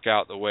work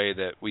out the way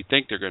that we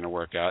think they're going to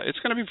work out, it's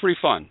going to be pretty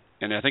fun.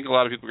 And I think a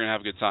lot of people are going to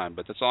have a good time,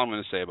 but that's all I'm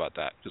going to say about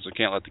that, because we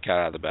can't let the cat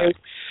out of the bag.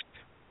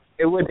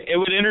 It would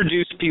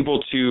introduce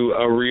people to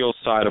a real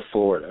side of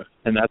Florida,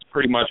 and that's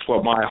pretty much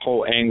what my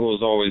whole angle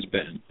has always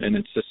been. And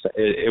it's just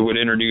it would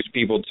introduce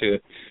people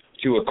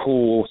to a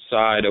cool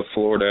side of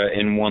Florida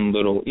in one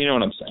little, you know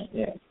what I'm saying?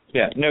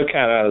 Yeah. No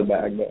cat out of the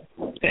bag there.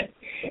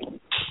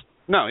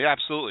 No, yeah,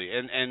 absolutely.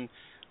 And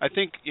I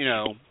think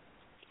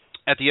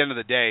at the end of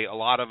the day, a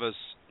lot of us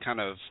kind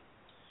of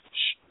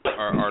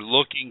are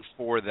looking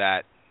for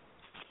that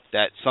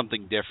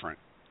something different.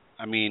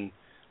 I mean,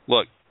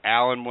 look,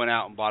 Alan went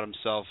out and bought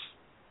himself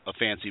a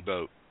fancy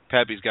boat.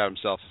 Pepe's got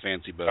himself a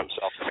fancy boat.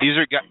 These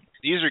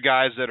are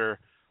guys that are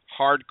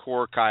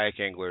hardcore kayak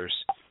anglers,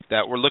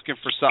 that we're looking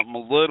for something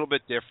a little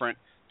bit different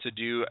to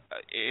do,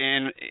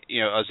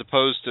 as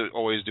opposed to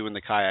always doing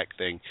the kayak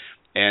thing.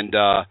 And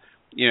I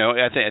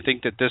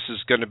think that this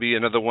is going to be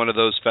another one of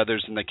those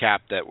feathers in the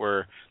cap that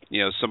where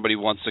somebody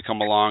wants to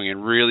come along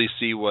and really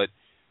see what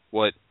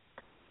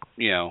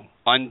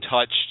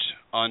untouched,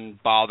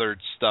 unbothered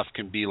stuff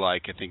can be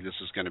like. I think this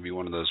is going to be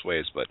one of those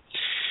ways. But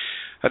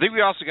I think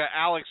we also got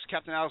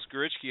Captain Alex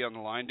Gorichki on the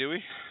line, do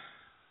we?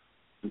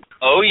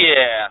 Oh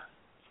yeah.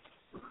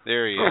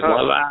 There he is.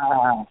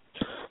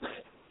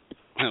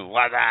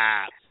 What's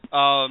up?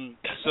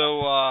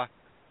 So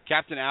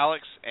Captain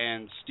Alex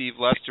and Steve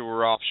Lester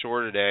were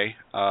offshore today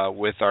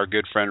with our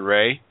good friend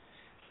Ray,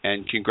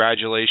 and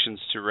congratulations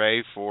to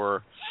Ray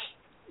for.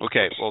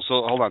 Okay, well,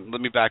 so hold on,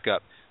 let me back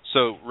up.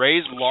 So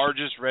Ray's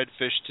largest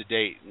redfish to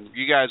date.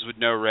 You guys would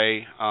know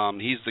Ray.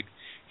 He's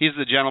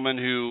the gentleman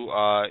who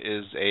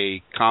is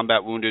a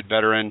combat wounded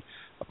veteran,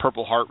 a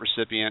Purple Heart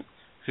recipient,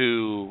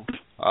 who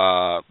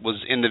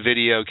was in the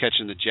video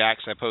catching the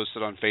jacks I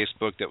posted on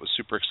Facebook that was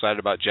super excited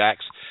about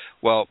jacks.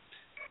 Well,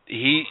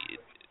 he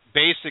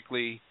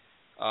basically,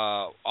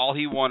 all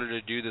he wanted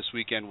to do this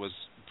weekend was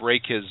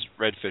break his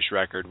redfish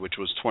record, which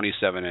was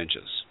 27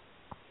 inches.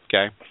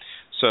 Okay?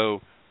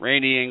 So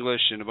Randy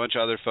English and a bunch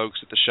of other folks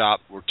at the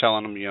shop were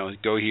telling him,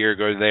 go here,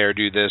 go there,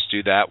 do this,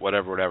 do that,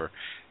 whatever.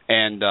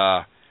 And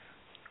what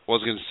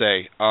was I going to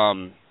say?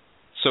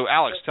 So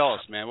Alex, tell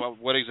us, man,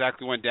 what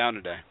exactly went down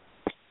today?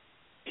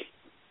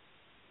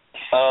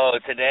 Oh,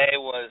 today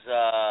was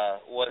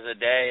a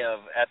day of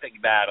epic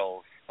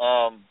battles.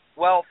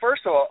 Well,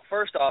 first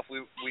off,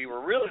 we were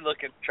really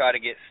looking to try to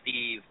get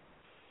Steve,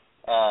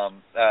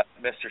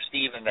 Mr.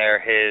 Steve in there,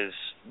 his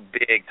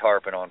big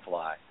tarpon on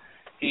fly.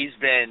 He's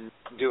been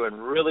doing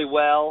really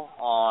well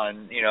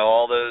on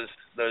all those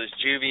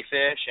juvie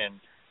fish, and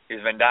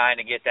he's been dying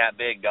to get that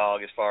big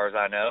dog, as far as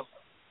I know.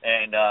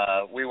 And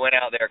we went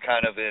out there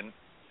kind of in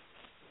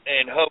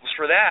hopes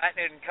for that,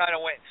 and kind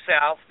of went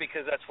south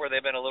because that's where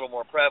they've been a little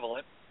more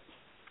prevalent.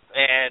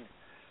 And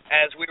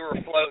as we were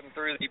floating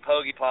through the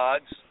pogie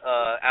pods,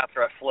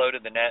 after I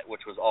floated the net,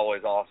 which was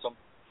always awesome,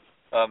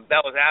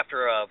 that was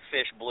after a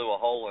fish blew a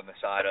hole in the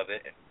side of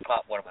it and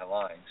popped one of my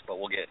lines, but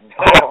we'll get into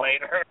that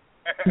later.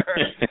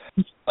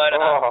 But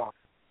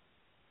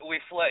we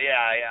float,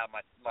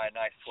 my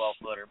nice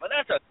 12-footer, but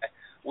that's okay.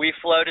 We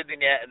floated the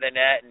net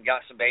and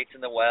got some baits in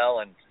the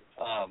well, and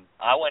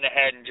I went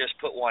ahead and just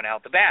put one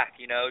out the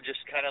back, just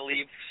kind of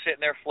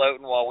sitting there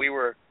floating while we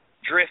were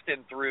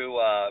drifting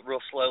through, real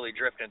slowly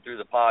drifting through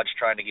the pods,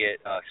 trying to get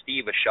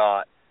Steve a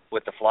shot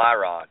with the fly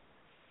rod.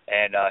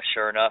 And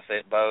sure enough,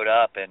 it bowed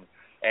up, and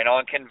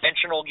on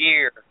conventional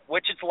gear,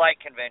 which it's light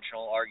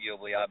conventional,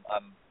 arguably. I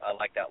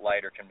like that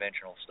lighter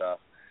conventional stuff.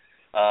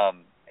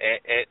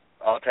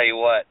 I'll tell you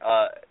what,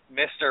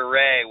 Mr.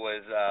 Ray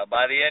was,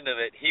 by the end of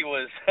it, he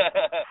was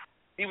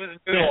he was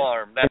noodle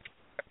armed.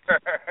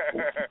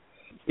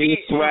 He's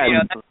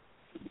sweating.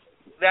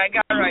 That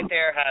guy right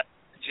there has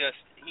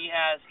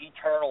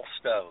eternal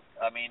stoke.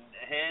 I mean,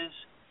 his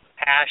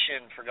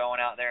passion for going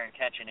out there and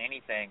catching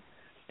anything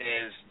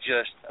is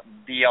just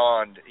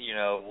beyond,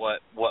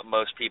 what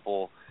most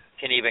people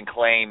can even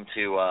claim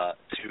to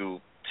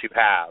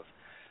have.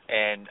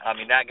 And I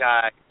mean, that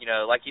guy,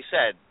 like you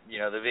said,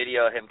 the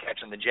video of him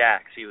catching the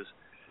jacks, he was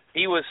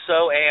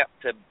so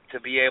amped to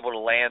be able to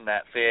land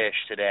that fish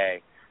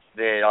today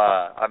that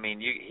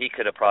he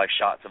could have probably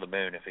shot to the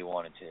moon if he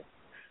wanted to.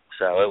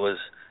 So it was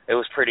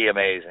pretty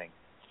amazing.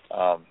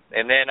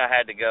 And then I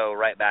had to go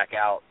right back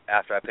out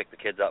after I picked the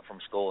kids up from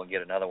school and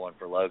get another one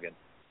for Logan.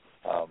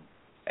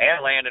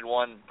 And landed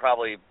one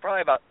probably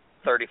about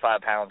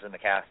 35 pounds in the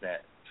cast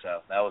net.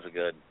 So that was a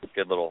good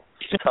little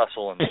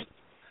tussle and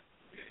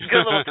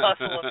good little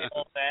tussle in the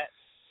old net.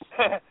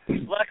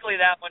 Luckily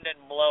that one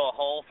didn't blow a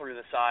hole through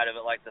the side of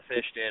it like the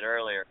fish did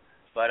earlier.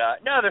 But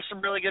no, there's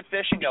some really good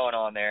fishing going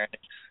on there.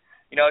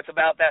 It's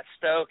about that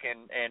stoke,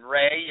 and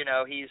Ray,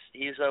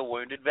 he's a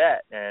wounded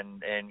vet,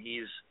 and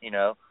he's,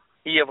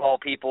 he of all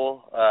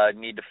people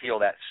need to feel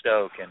that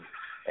stoke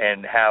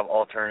and have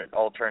alternative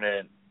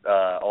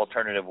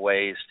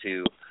ways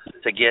to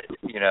get,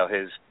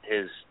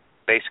 his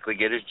basically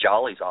get his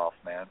jollies off,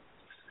 man.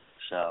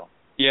 So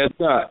yeah,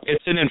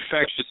 it's an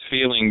infectious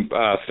feeling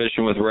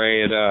fishing with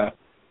Ray.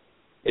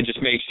 It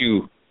just makes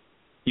you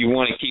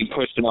want to keep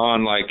pushing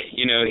on. Like,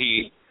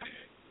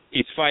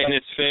 he's fighting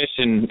his fish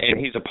and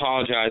he's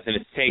apologizing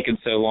it's taken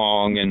so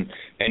long, and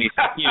he's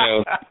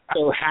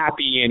so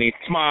happy, and he's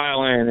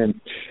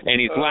smiling and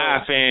he's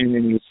laughing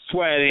and he's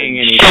sweating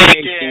and he's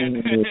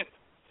shaking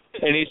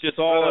and he's just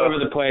all over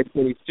the place,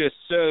 but he's just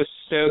so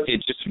stoked.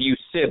 It's just, you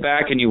sit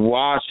back and you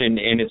watch, and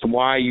it's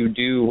why you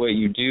do what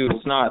you do.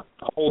 It's not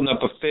holding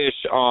up a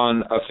fish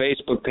on a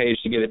Facebook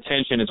page to get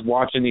attention. It's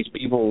watching these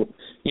people,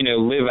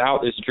 live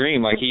out this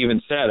dream. Like he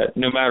even said it,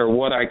 no matter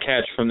what I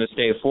catch from this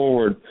day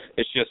forward,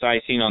 it's just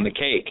icing on the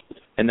cake.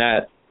 And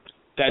that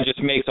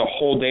just makes a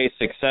whole day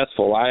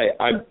successful. I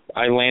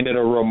landed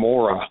a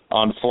remora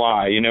on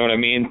fly, you know what I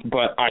mean?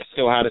 But I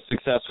still had a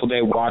successful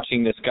day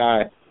watching this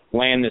guy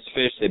land this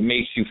fish that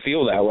makes you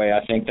feel that way.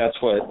 I think that's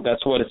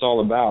what it's all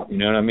about. You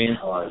know what I mean?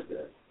 I like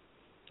that.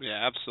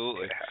 Yeah,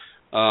 absolutely.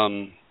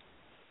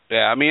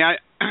 I mean,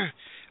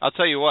 I'll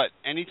tell you what.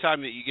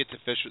 Anytime that you get to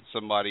fish with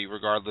somebody,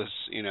 regardless,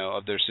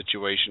 of their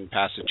situation,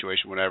 past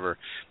situation, whatever,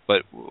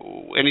 but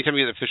anytime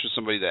you get to fish with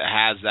somebody that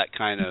has that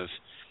kind of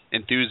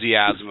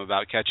enthusiasm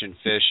about catching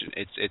fish,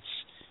 it's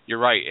you're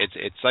right.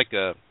 It's like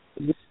a,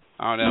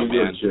 I don't know,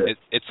 man.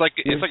 It's like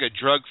a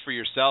drug for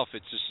yourself.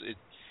 It just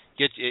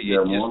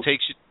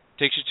takes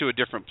you to a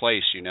different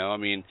place. I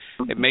mean,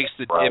 it makes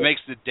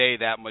the day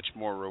that much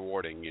more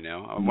rewarding.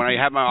 When I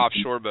had my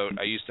offshore boat,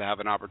 I used to have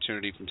an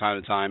opportunity from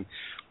time to time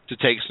to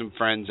take some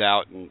friends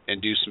out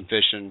and do some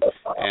fishing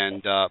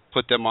and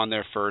put them on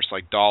their first,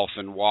 like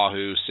dolphin,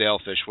 wahoo,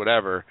 sailfish,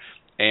 whatever.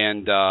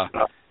 And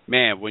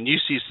man, when you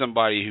see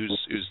somebody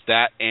who's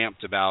that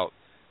amped about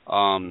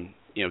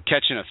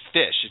catching a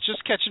fish, it's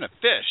just catching a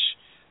fish.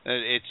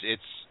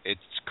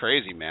 It's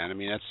crazy, man. I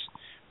mean, that's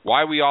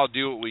why we all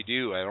do what we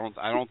do. I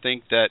don't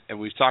think that, and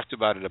we've talked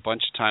about it a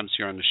bunch of times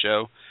here on the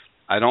show,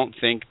 I don't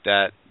think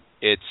that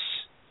it's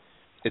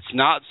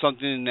not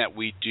something that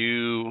we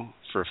do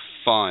for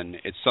fun.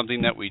 It's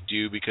something that we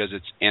do because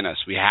it's in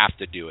us. We have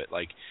to do it.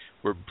 Like,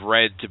 we're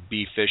bred to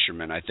be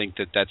fishermen. I think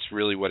that that's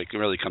really what it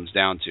really comes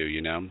down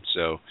to,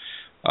 So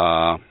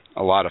a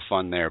lot of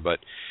fun there. But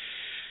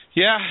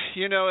yeah,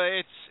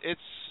 it's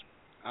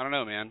I don't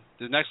know, man.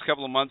 The next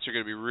couple of months are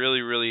going to be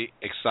really, really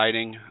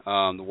exciting.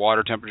 The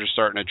water temperature's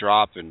starting to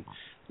drop, and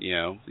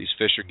these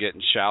fish are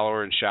getting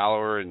shallower and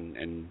shallower,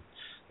 and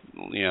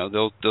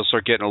they'll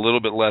start getting a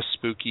little bit less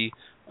spooky.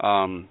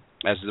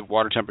 As the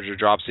water temperature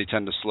drops, they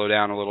tend to slow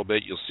down a little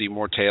bit. You'll see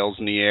more tails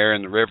in the air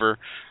in the river.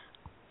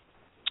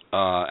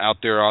 Out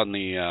there on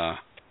the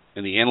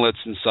in the inlets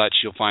and such,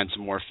 you'll find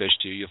some more fish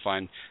too. You'll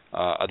find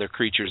other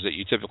creatures that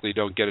you typically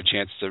don't get a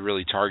chance to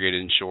really target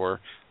inshore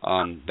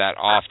that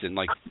often,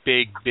 like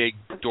big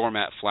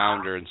doormat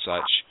flounder and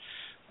such.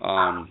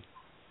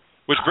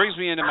 Which brings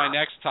me into my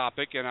next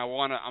topic, and I'm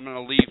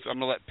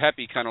gonna let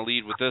Peppy kind of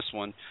lead with this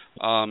one.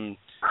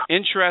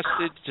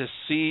 Interested to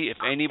see if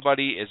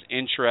anybody is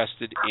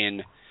interested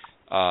in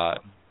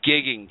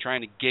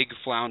trying to gig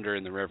flounder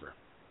in the river.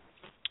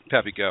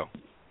 Peppy, go.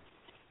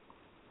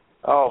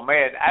 Oh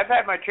man, I've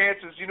had my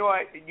chances.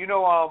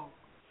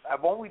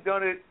 I've only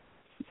done it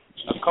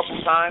a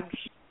couple times.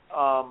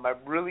 I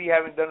really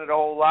haven't done it a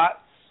whole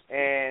lot,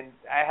 and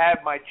I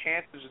have my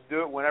chances to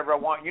do it whenever I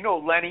want.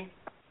 Lenny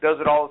does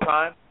it all the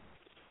time,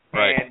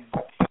 right?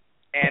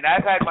 And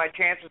I've had my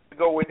chances to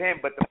go with him,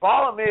 but the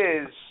problem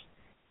is,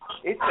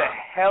 it's a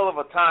hell of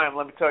a time.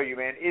 Let me tell you,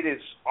 man, it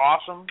is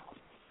awesome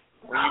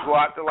when you go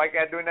out there like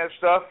that doing that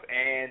stuff,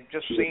 and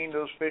just seeing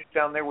those fish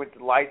down there with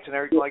the lights and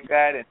everything like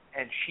that,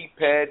 and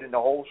sheephead and the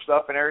whole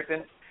stuff and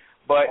everything.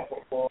 But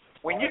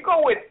when you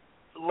go with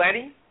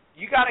Lenny,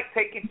 you got to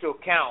take into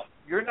account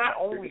you're not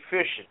only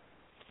fishing,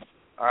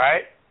 all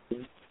right?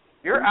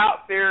 You're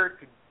out there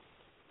to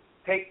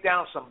take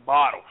down some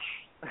bottles.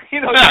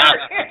 This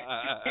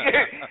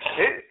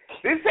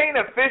ain't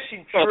a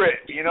fishing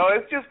trip.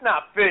 It's just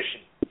not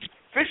fishing.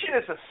 Fishing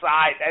is a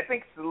side. I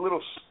think it's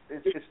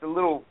the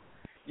little.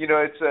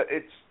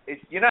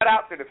 You're not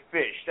out there to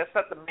fish. That's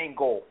not the main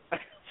goal.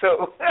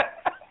 So,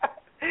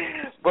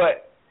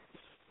 but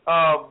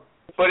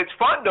it's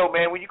fun though,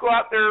 man. When you go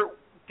out there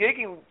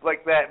gigging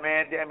like that,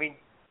 man. I mean,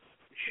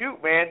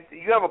 shoot, man,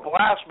 you have a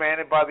blast, man.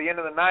 And by the end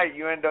of the night,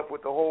 you end up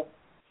with a whole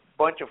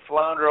bunch of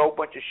flounder, a whole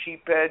bunch of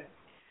sheephead.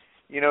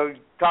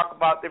 Talk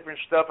about different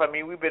stuff. I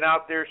mean, we've been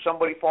out there.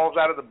 Somebody falls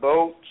out of the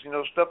boat.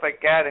 Stuff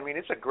like that. I mean,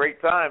 it's a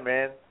great time,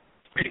 man.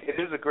 It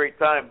is a great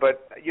time.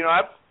 But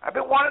I've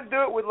been wanting to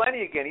do it with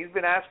Lenny again. He's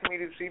been asking me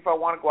to see if I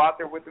want to go out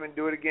there with him and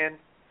do it again.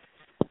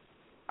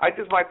 I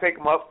just might take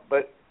him up,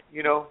 but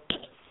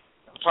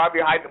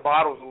probably hide the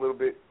bottles a little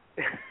bit.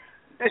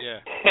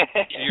 Yeah.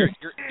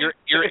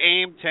 Your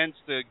aim tends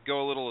to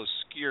go a little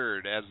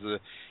obscured as the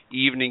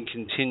evening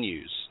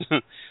continues.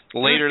 The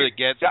later it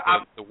gets,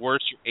 the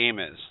worse your aim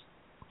is.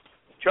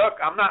 Chuck,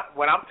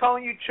 when I'm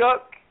telling you,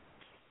 Chuck,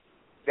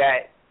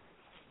 that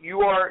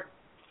you are,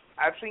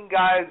 I've seen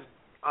guys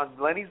on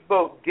Lenny's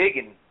boat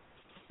gigging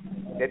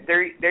that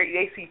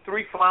they see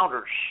 3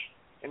 flounders,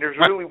 and there's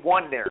really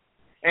one there.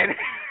 And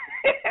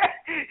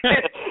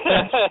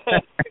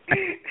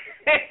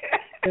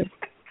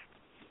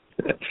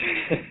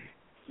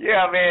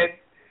yeah, man.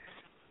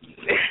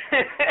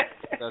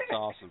 That's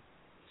awesome.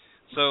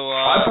 So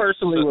I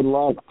personally would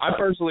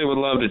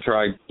love to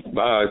try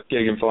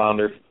gig and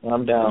flounder.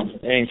 I'm down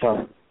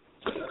anytime.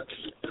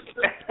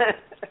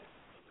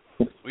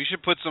 We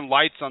should put some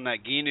lights on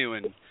that Ginu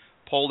and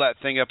pull that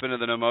thing up into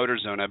the no motor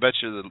zone. I bet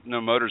you the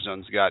no motor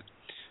zone's got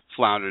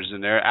flounders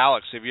in there.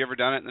 Alex, have you ever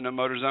done it in the no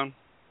motor zone?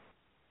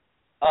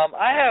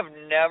 I have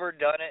never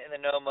done it in the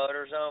no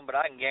motor zone, but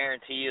I can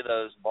guarantee you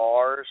those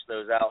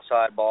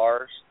outside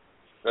bars,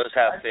 those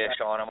have fish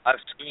on them. I've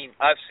seen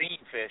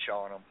fish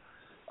on them.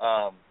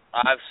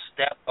 I've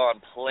stepped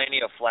on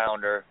plenty of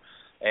flounder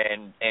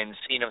and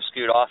seen them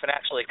scoot off, and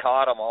actually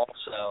caught them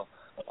also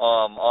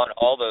on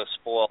all those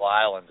spoil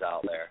islands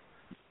out there.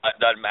 It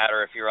doesn't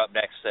matter if you're up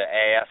next to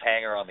AF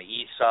hangar on the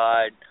east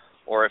side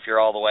or if you're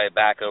all the way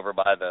back over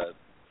by the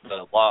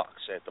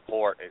locks at the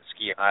port at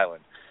Ski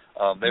Island.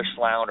 There's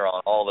flounder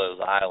on all those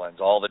islands,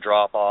 all the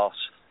drop-offs.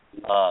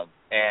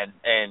 And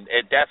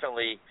it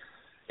definitely,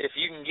 if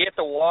you can get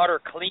the water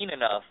clean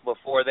enough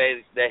before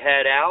they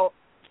head out,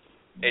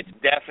 it's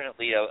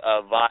definitely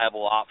a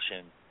viable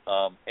option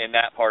in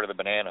that part of the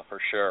banana for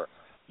sure.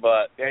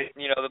 But,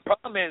 the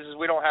problem is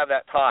we don't have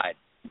that tide.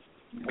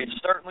 It's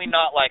certainly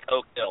not like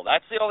Oak Hill.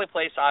 That's the only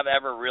place I've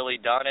ever really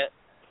done it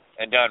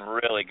and done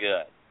really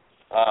good,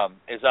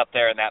 is up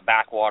there in that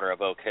backwater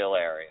of Oak Hill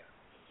area.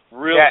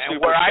 Really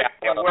where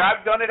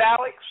I've done it,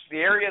 Alex,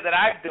 the area that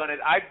I've done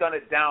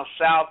it down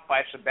south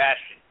by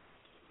Sebastian.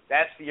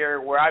 That's the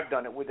area where I've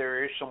done it, where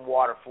there is some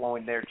water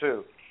flowing there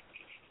too.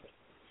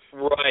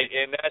 Right,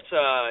 and that's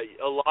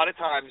a lot of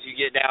times you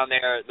get down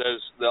there,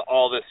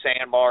 all the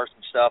sandbars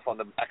and stuff on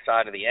the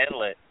backside of the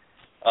inlet.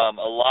 A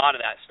lot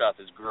of that stuff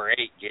is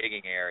great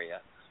gigging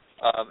area,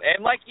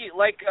 and like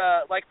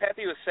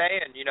Peppy was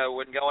saying,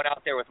 when going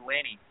out there with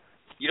Lenny,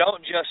 you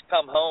don't just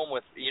come home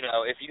with,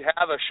 if you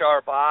have a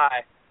sharp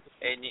eye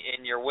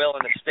and you're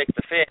willing to stick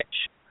the fish,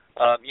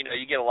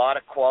 you get a lot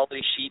of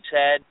quality sheep's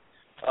head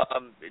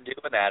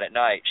doing that at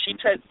night.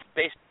 Sheep's head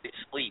basically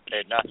sleep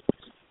at night.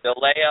 They'll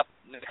lay up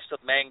next to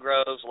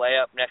mangroves, lay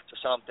up next to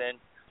something,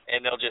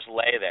 and they'll just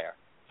lay there.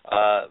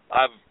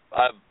 I've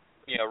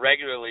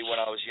regularly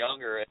when I was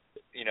younger,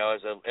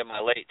 in my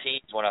late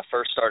teens when I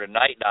first started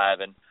night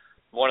diving,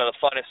 one of the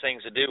funnest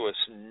things to do was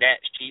net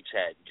sheep's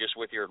head just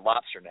with your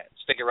lobster net.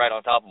 Stick it right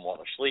on top of them while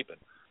they're sleeping,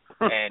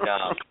 and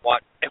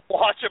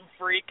watch them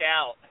freak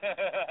out.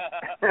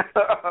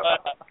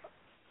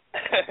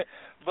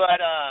 but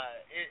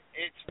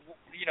it's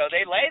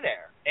they lay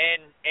there,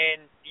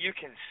 and you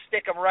can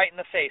stick them right in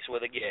the face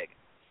with a gig,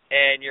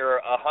 and you're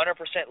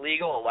 100%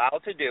 legal,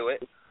 allowed to do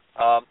it,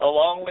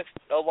 along with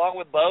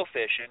bow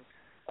fishing.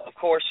 Of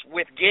course,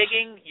 with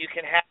gigging, you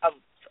can have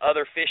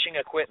other fishing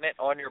equipment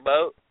on your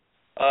boat.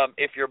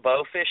 If you're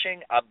bow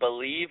fishing, I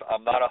believe,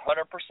 I'm not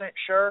 100%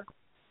 sure,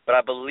 but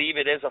I believe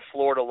it is a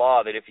Florida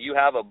law that if you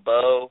have a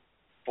bow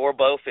for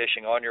bow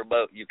fishing on your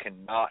boat, you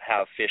cannot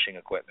have fishing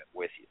equipment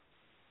with you.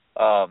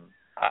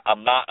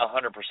 I'm not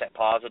 100%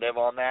 positive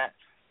on that,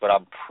 but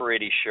I'm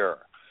pretty sure.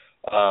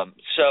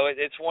 So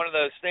it's one of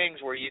those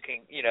things where you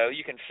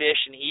can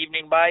fish an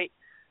evening bite,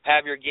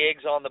 have your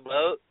gigs on the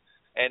boat,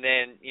 and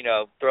then,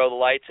 throw the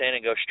lights in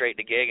and go straight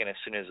to gigging as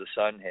soon as the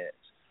sun hits.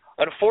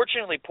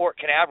 Unfortunately, Port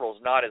Canaveral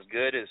is not as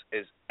good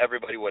as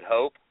everybody would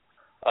hope.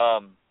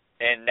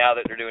 And now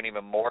that they're doing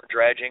even more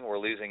dredging, we're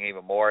losing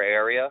even more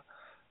area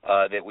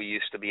that we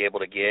used to be able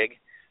to gig.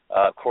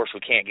 Of course, we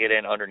can't get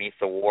in underneath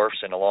the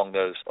wharfs and along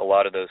a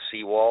lot of those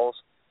seawalls,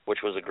 which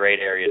was a great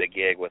area to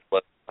gig with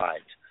both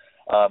sides.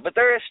 But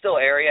there is still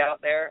area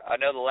out there. I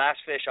know the last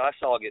fish I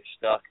saw get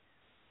stuck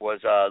was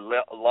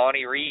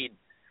Lonnie Reed.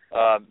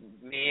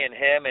 Me and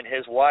him and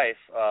his wife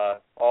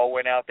all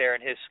went out there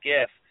in his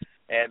skiff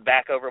and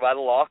back over by the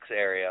locks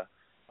area.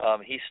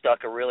 He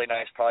stuck a really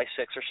nice, probably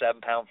 6 or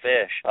 7 pound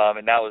fish,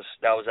 and that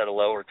was at a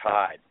lower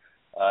tide.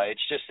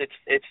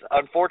 It's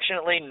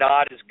unfortunately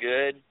not as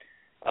good,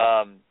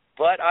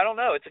 but I don't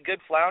know. It's a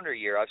good flounder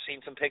year. I've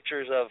seen some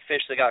pictures of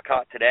fish that got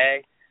caught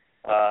today.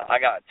 I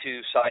got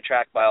too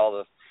sidetracked by all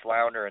the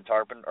flounder and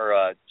tarpon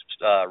or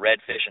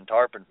redfish and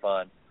tarpon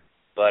fun.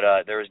 But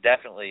there's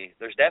definitely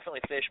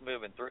fish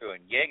moving through,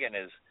 and gigging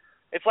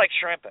it's like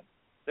shrimping.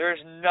 There's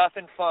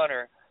nothing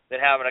funner than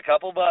having a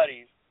couple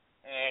buddies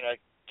and a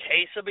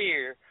case of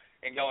beer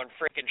and going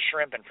freaking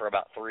shrimping for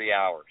about 3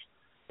 hours.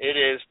 It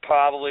is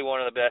probably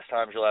one of the best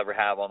times you'll ever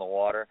have on the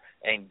water,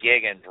 and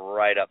gigging's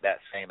right up that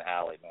same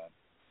alley, man.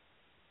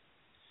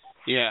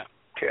 Yeah,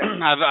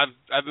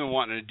 I've been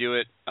wanting to do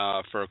it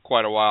for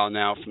quite a while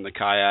now, from the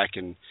kayak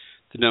and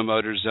the no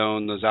motor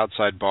zone, those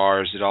outside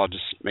bars. It all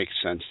just makes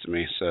sense to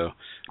me. So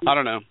I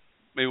don't know.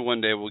 Maybe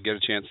one day we'll get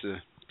a chance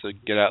to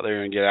get out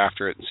there and get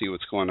after it and see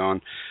what's going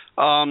on.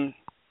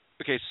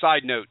 Okay,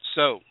 side note.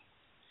 So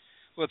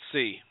let's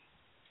see.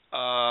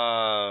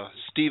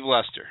 Steve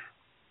Lester.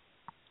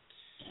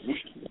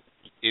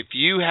 If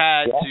you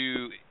had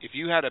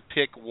to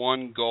pick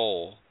one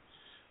goal,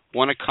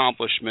 one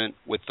accomplishment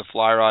with the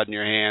fly rod in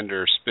your hand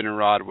or spinning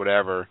rod,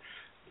 whatever,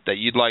 that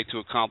you'd like to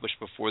accomplish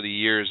before the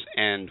year's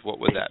end, what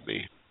would that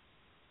be?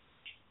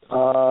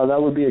 That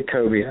would be a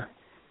cobia.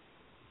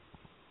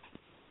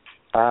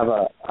 I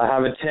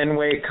have a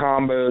 10-weight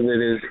combo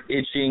that is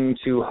itching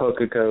to hook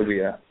a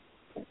cobia.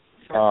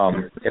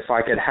 If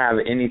I could have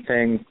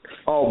anything,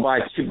 by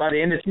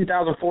the end of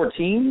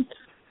 2014?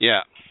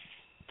 Yeah.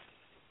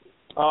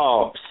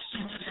 By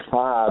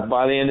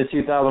the end of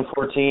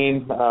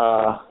 2014,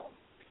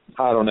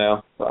 I don't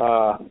know.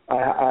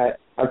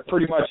 I've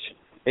pretty much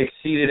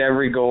exceeded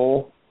every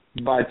goal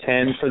by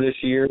 10 for this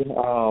year,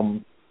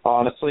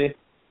 honestly.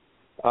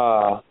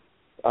 A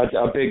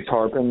big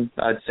tarpon,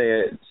 I'd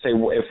say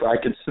if I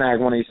could snag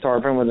one of these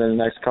tarpon within the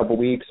next couple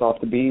weeks off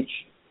the beach,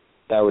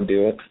 that would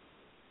do it.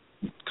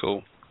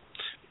 Cool.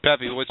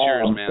 Peppy, what's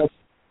yours, man?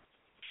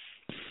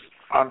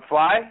 On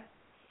fly?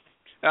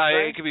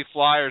 It could be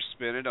fly or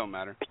spin. It don't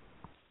matter.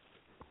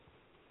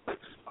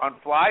 On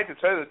fly, to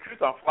tell you the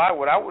truth, on fly,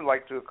 what I would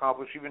like to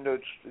accomplish, even though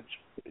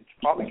it's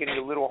probably getting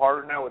a little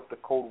harder now with the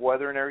cold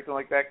weather and everything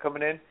like that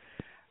coming in,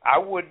 I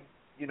would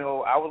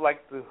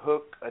like to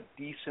hook a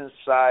decent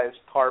sized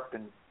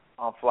tarpon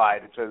on fly,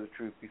 to tell you the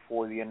truth,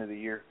 before the end of the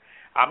year.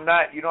 I'm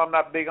not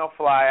big on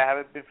fly. I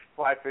haven't been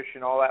fly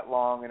fishing all that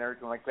long and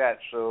everything like that.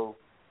 So,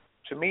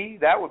 to me,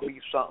 that would be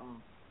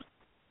something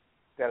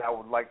that I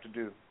would like to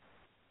do.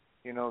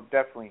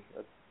 Definitely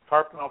a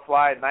tarpon on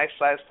fly, a nice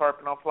sized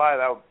tarpon on fly.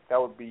 That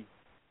would be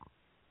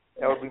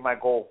my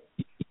goal.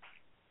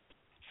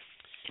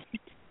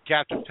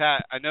 Captain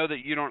Pat, I know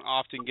that you don't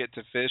often get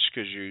to fish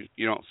because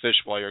you don't fish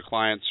while your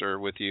clients are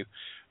with you.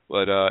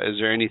 But is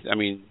there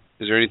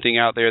anything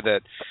out there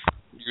that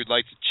you'd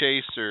like to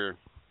chase, or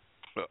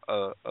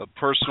a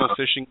personal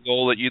fishing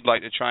goal that you'd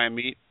like to try and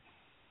meet?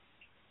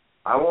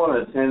 I want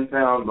a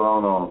 10-pound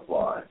bone on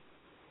fly.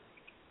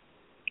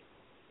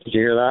 Did you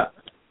hear that?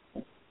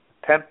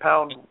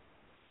 10-pound.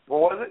 What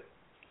was it?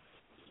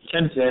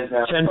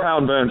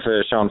 10-pound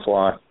bonefish on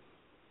fly.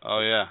 Oh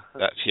yeah,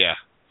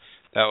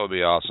 that would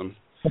be awesome.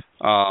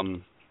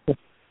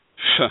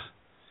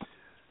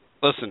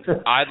 Listen,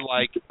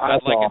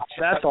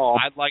 That's all.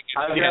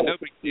 No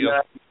big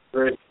deal.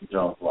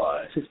 On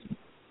fly.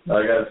 I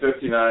got a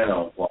 59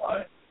 on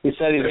fly. He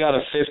said he's got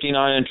a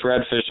 59-inch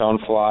redfish on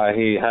fly.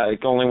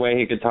 The only way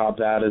he could top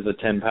that is a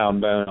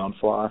 10-pound bone on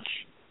fly.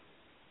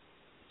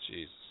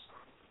 Jesus.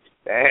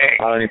 Dang.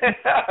 I don't even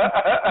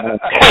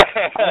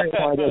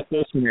want to go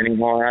fishing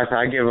anymore.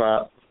 I give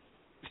up.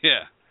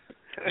 Yeah.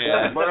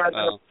 But I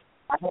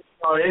don't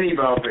know any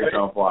bonefish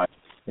on fly.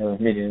 Yeah,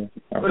 me neither.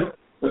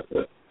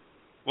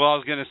 Well, I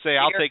was gonna say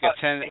I'll take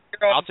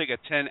a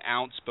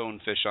 10-ounce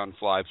bonefish on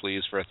fly,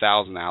 please, for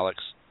 $1,000, Alex.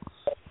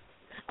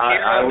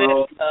 I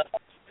will.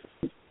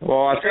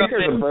 Well, I think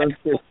there's a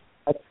bonefish.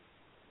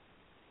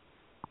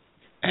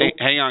 Hey,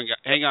 hang on,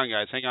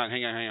 guys. Hang on.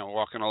 We're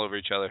walking all over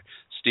each other.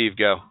 Steve,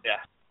 go. Yeah.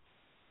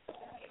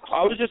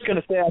 I was just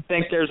gonna say I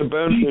think there's a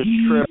bonefish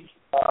trip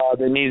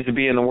that needs to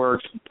be in the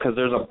works, because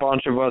there's a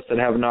bunch of us that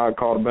have not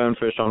caught a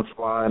bonefish on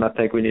fly, and I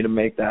think we need to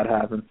make that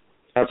happen.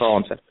 That's all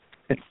I'm saying.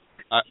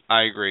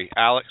 I agree.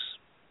 Alex?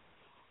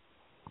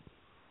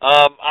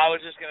 I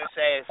was just going to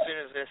say, as soon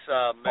as this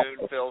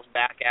moon fills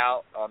back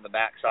out on the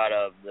backside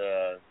of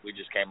we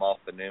just came off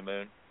the new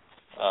moon,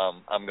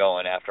 I'm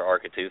going after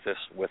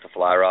Architeuthis with a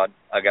fly rod.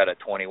 I got a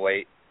 20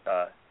 weight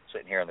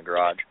sitting here in the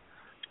garage.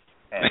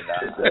 And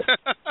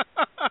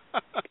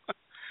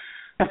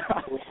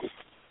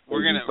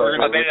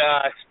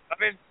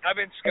I've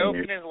been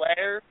scoping his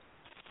layers,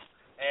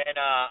 and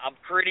I'm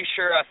pretty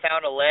sure I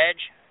found a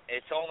ledge.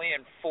 It's only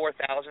in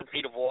 4,000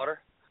 feet of water.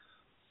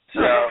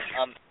 So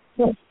I'm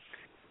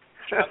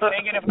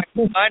thinking if I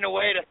can find a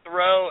way to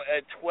throw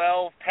a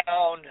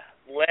 12-pound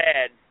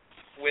lead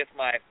with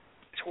my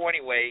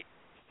 20 weight,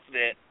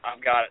 that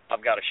I've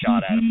got a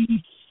shot at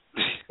him.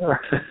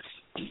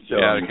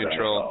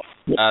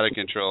 Out of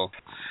control.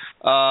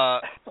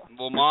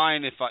 Well,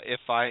 mine, if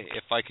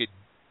I could,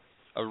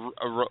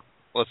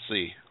 let's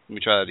see. Let me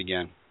try that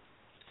again.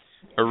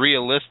 A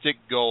realistic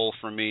goal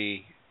for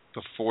me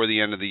before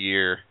the end of the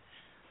year.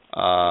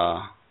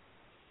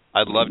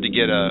 I'd love to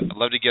get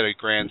a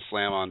grand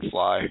slam on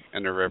fly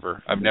in the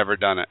river. I've never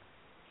done it.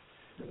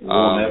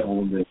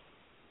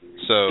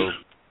 So,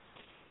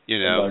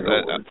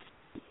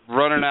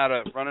 running out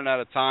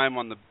of time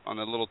on the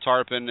little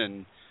tarpon,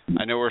 and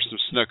I know where some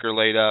snooker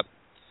laid up.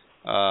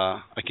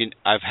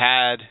 I've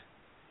had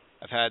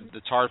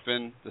the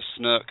tarpon, the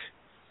snook,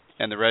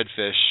 and the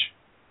redfish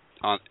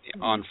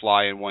on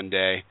fly in one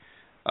day.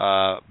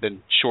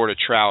 Been short of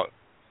trout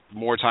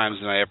more times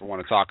than I ever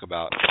want to talk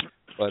about.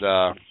 But,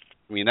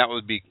 that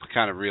would be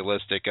kind of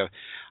realistic.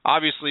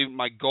 Obviously,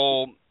 my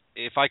goal,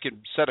 if I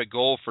could set a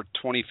goal for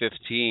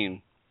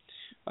 2015,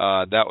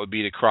 that would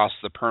be to cross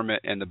the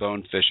permit and the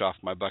bonefish off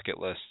my bucket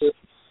list.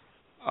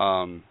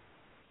 And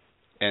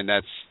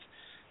that's,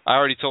 I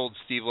already told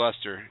Steve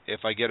Lester,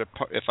 if I get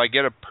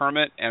a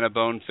permit and a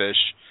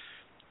bonefish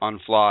on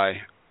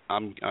fly,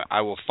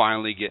 I will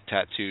finally get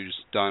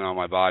tattoos done on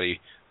my body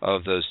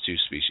of those two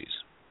species.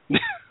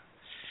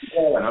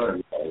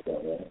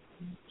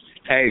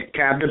 Hey,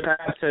 Captain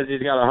Pat says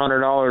he's got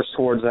 $100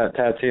 towards that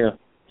tattoo.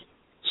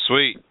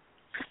 Sweet.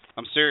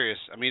 I'm serious.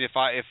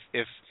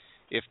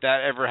 If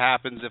that ever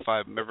happens, if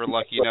I'm ever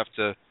lucky enough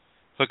to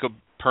hook a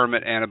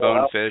permit and a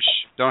bonefish,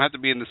 don't have to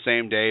be in the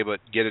same day, but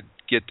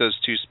get those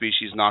two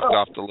species knocked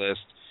off the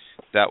list,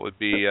 that would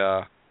be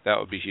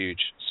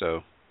huge.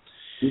 So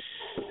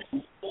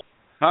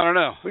I don't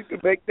know. We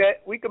could make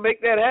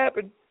that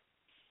happen.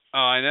 Oh,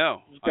 I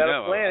know. You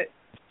gotta plan it.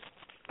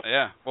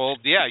 Yeah. Well,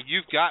 yeah.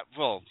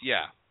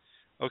 Yeah.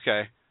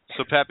 Okay.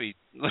 So Peppy,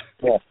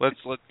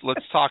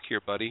 let's talk here,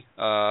 buddy.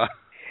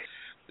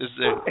 Do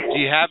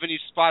you have any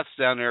spots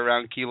down there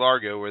around Key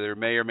Largo where there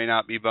may or may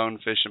not be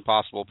bonefish and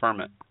possible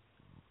permit?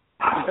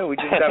 No, we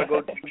just gotta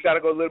go. We gotta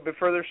go a little bit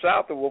further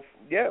south, and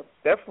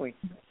definitely,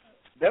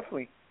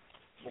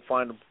 we'll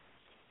find them.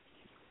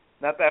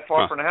 Not that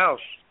far from the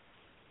house.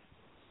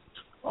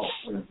 Oh,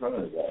 in front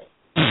of that.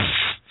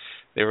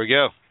 There we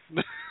go.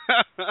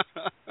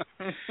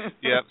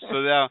 Yep.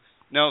 So now,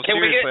 no,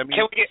 seriously.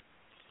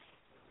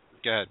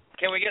 Go ahead.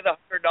 Can we get the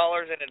 $100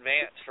 in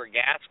advance for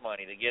gas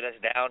money to get us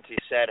down to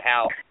said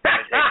house?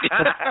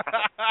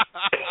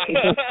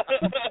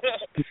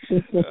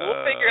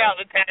 We'll figure out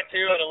the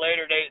tattoo at a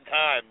later date and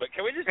time, but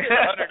can we just get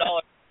the $100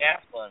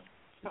 gas money?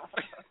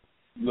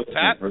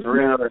 Pat, for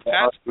 $300,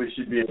 we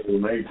should be able to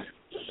make it.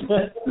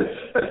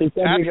 He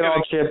said we could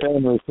all chip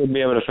in. We should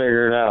be able to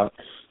figure it out.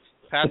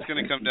 Pat's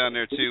going to come down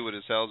there too with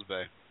his Hells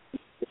Bay.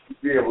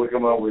 Be able to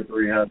come up with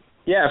 300.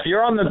 Yeah, if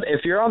you're on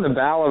the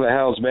bow of a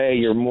Hells Bay,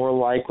 you're more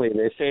likely.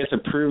 They say it's a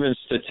proven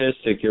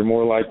statistic. You're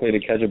more likely to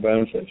catch a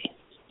bonefish.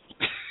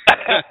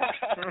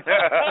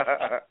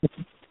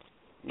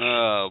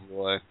 Oh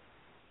boy.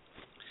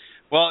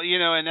 Well,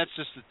 and that's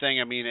just the thing.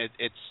 I mean,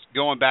 it's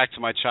going back to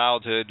my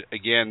childhood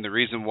again. The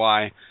reason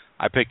why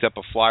I picked up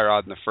a fly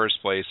rod in the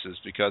first place is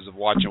because of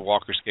watching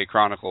Walker Skate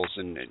Chronicles,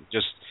 and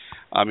just,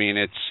 I mean,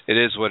 it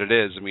is what it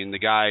is. I mean, the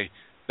guy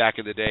back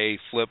in the day,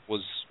 Flip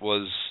was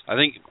I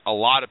think a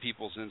lot of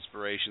people's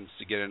inspirations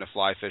to get into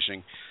fly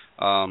fishing,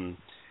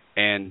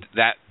 and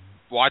that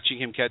watching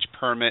him catch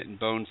permit and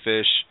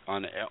bonefish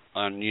on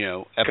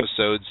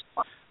episodes,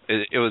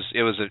 it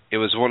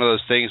was one of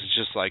those things. It's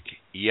just like,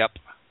 yep,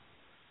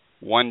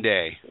 one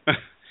day.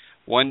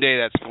 One day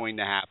that's going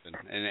to happen,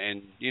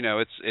 and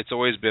it's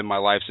always been my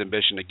life's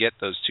ambition to get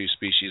those two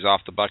species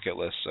off the bucket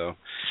list. So,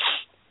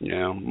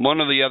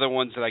 one of the other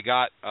ones that I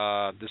got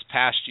this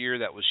past year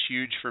that was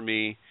huge for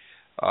me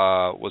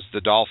was the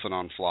dolphin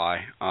on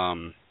fly.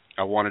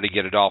 I wanted to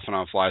get a dolphin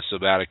on fly so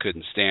bad I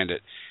couldn't stand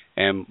it,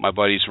 and my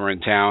buddies were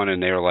in town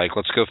and they were like,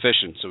 "Let's go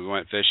fishing." So we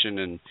went fishing,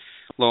 and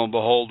lo and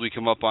behold, we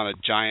come up on a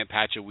giant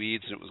patch of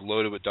weeds, and it was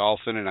loaded with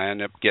dolphin, and I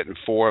ended up getting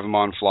 4 of them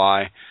on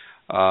fly.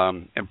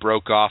 And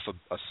broke off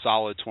a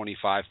solid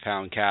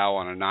 25-pound cow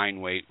on a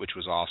 9-weight, which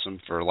was awesome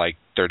for like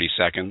 30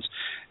 seconds.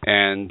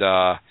 And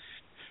it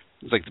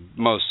was like the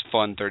most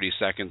fun 30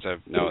 seconds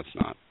no, it's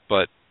not.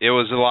 But it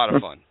was a lot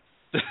of fun.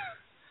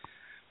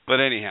 But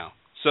anyhow,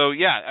 so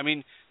yeah, I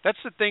mean, that's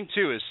the thing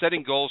too, is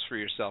setting goals for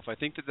yourself. I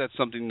think that's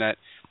something that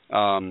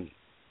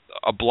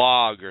a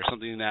blog or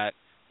something that,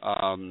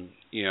 a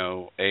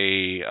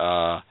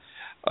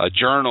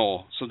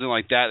journal, something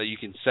like that you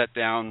can set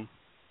down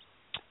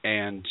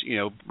and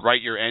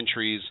write your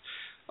entries.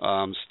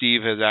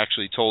 Steve has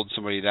actually told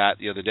somebody that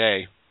the other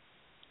day.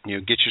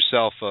 Get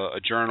yourself a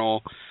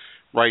journal,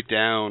 write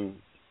down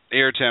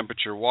air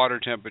temperature, water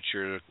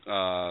temperature,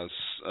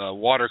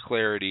 water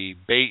clarity,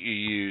 bait you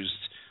used,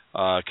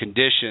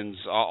 conditions,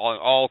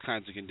 all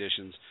kinds of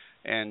conditions,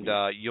 and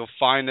you'll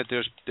find that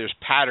there's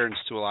patterns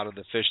to a lot of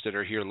the fish that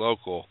are here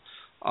local.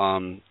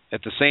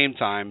 At the same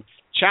time,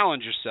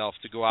 challenge yourself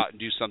to go out and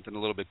do something a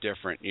little bit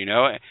different.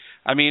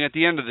 I mean, at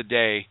the end of the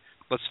day,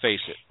 let's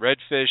face it,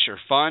 redfish are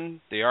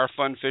fun. They are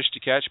fun fish to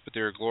catch, but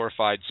they're a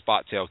glorified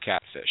spot-tail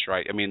catfish,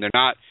 right? I mean,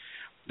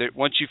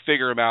 once you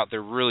figure them out,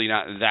 they're really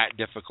not that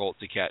difficult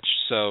to catch.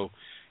 So,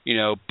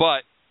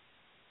 but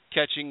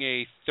catching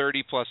a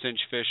 30-plus inch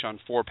fish on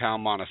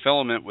 4-pound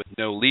monofilament with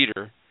no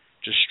leader,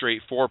 just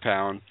straight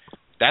 4-pound,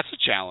 that's a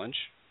challenge,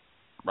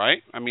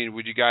 right? I mean,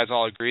 would you guys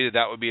all agree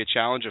that would be a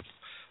challenge of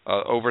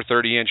over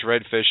 30-inch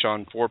redfish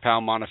on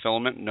 4-pound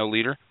monofilament, no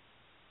leader?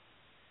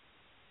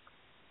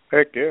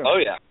 Heck yeah. Oh,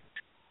 yeah.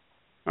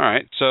 All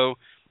right, so,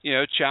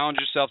 challenge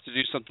yourself to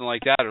do something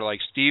like that, or like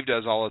Steve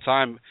does all the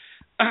time.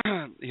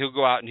 He'll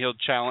go out and he'll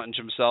challenge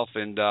himself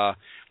and go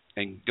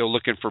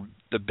looking for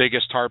the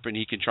biggest tarpon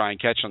he can try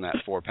and catch on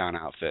that 4-pound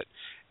outfit.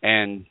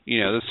 And,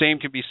 the same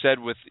can be said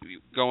with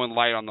going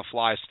light on the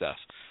fly stuff.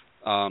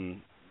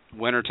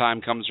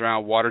 Wintertime comes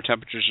around, water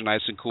temperatures are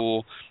nice and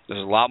cool.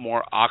 There's a lot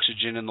more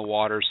oxygen in the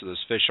water, so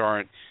those fish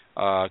aren't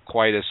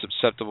quite as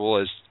susceptible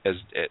as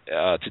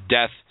to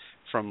death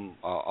from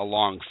a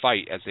long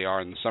fight as they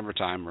are in the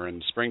summertime or in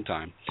the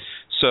springtime.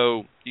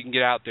 So you can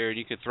get out there and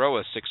you can throw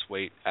a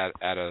 6-weight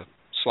at a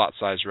slot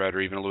size red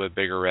or even a little bit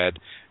bigger red,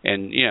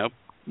 and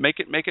make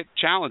it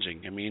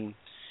challenging. I mean,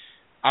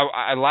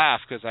 I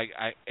laugh because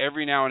I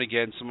every now and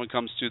again someone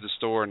comes through the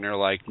store and they're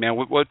like, "Man,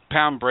 what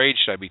pound braid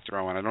should I be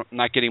throwing? I'm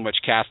not getting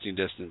much casting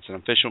distance." And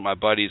I'm fishing with my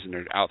buddies and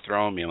they're out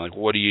throwing me. I'm like,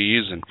 "What are you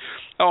using?"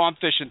 "Oh, I'm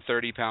fishing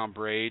 30-pound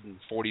braid and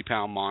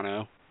 40-pound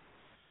mono."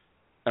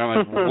 And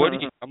I'm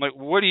like,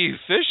 what are you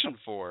fishing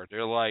for?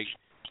 They're like,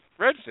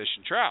 redfish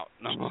and trout.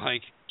 And I'm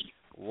like,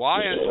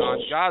 why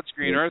on God's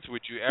green earth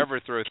would you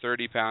ever throw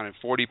 30-pound and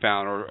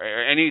 40-pound or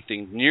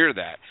anything near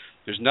that?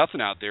 There's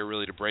nothing out there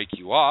really to break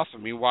you off. I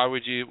mean, why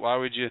would you?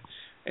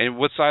 And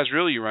what size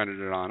reel are you running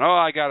it on? Oh,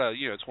 I got a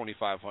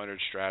 2500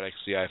 Stratex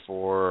CI4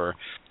 or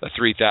a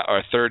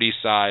 30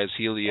 size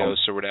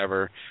Helios or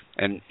whatever.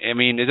 And I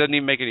mean, it doesn't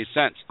even make any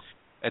sense.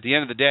 At the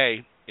end of the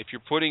day, if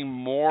you're putting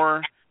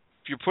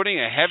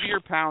a heavier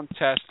pound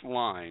test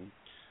line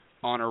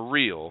on a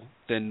reel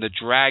than the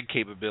drag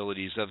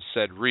capabilities of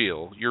said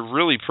reel, you're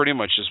really pretty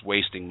much just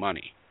wasting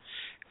money.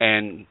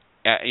 And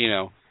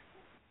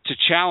to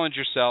challenge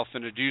yourself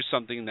and to do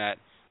something that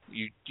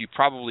you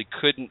probably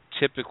couldn't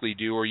typically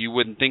do, or you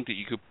wouldn't think that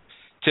you could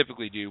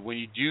typically do. When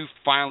you do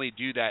finally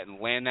do that and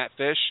land that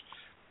fish,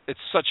 it's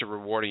such a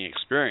rewarding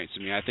experience. I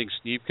mean, I think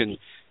Steve can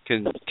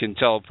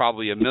tell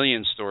probably a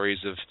million stories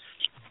of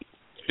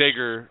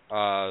bigger,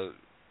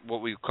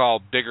 what we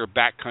call bigger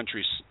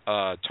backcountry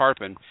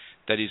tarpon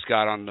that he's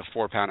got on the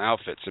 4-pound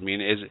outfits. I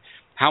mean,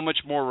 how much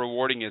more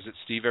rewarding is it,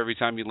 Steve, every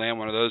time you land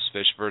one of those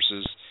fish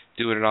versus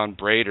doing it on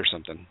braid or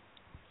something?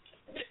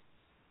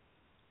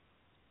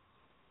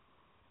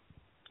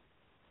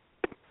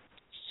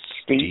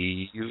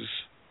 Steve.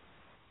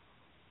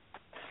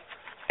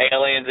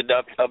 Aliens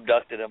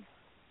abducted him.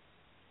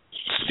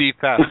 Steve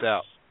passed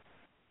out.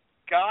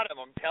 Got him,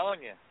 I'm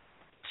telling you.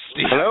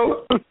 Steve.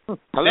 Hello?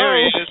 Hello? There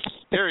he is.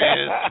 There he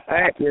is.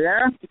 Hey, you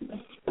there?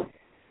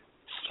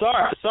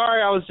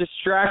 Sorry, I was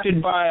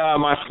distracted by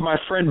my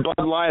friend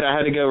Bud Light. I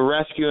had to go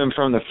rescue him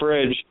from the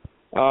fridge.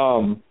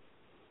 Can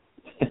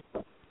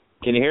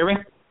you hear me?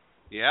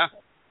 Yeah.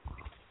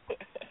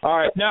 All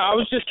right. No, I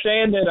was just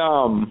saying that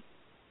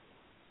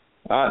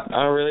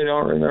I really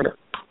don't remember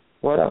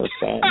what I was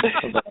saying.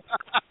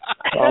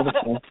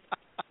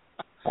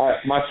 All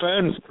right, my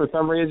phone, for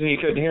some reason, you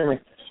couldn't hear me.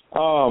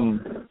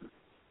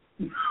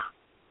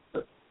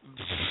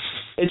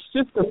 It's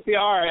just a feel.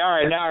 All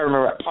right, now I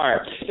remember. All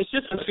right, it's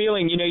just a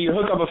feeling. You know, you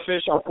hook up a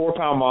fish on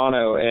 4-pound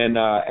mono, and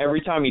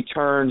every time he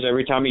turns,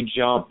 every time he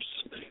jumps,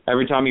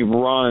 every time he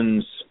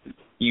runs,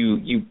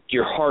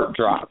 your heart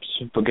drops,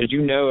 because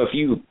you know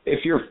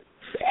if your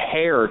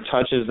hair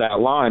touches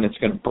that line, it's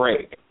going to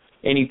break.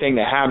 Anything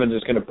that happens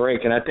is going to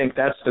break, and I think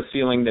that's the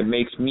feeling that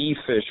makes me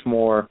fish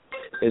more,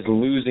 is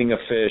losing a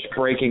fish,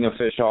 breaking a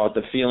fish off,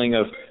 the feeling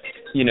of,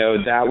 you know,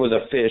 that was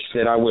a fish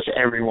that I wish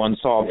everyone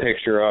saw a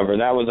picture of, or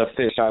that was a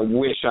fish I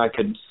wish I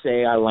could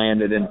say I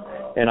landed, and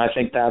I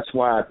think that's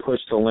why I push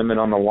the limit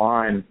on the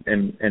line,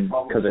 and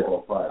because it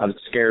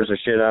scares the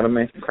shit out of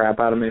me, crap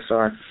out of me,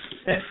 sorry.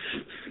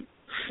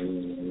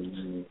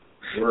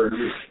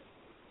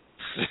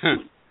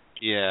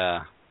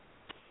 Yeah.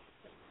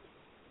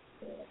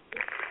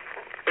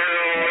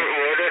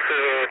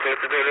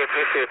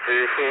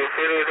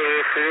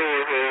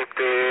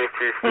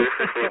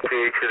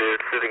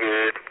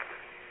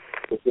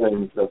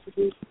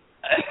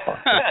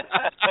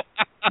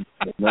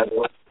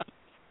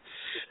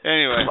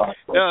 Anyway,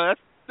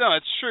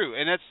 it's true,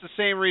 and that's the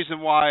same reason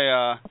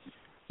why.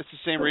 It's the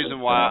same reason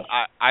why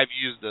I've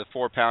used the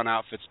 4-pound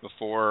outfits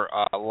before.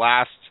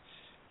 Last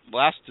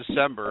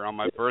December on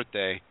my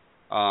birthday,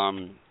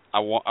 I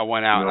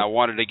went out and I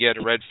wanted to get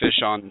a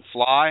redfish on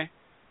fly.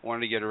 I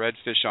wanted to get a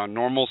redfish on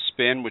normal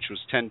spin, which was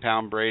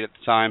 10-pound braid at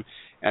the time,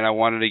 and I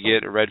wanted to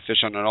get a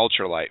redfish on an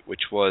ultralight,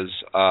 which was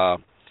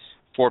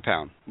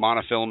 4-pound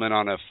monofilament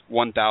on a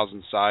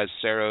 1,000 size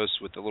Saros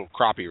with a little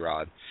crappie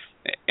rod.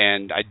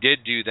 And I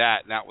did do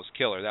that, and that was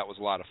killer. That was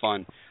a lot of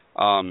fun.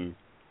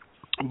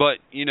 But,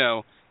 you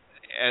know,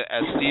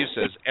 as Steve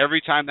says,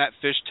 every time that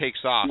fish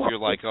takes off, you're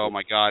like, oh,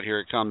 my God,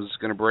 here it comes. It's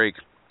going to break.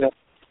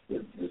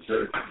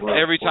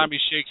 Every time he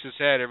shakes his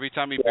head, every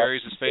time he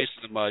buries his face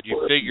in the mud,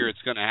 you figure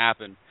it's going to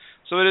happen.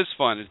 So it is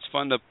fun. It's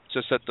fun to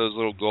set those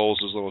little goals,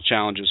 those little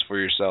challenges for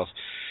yourself.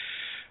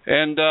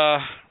 And,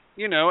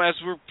 you know, as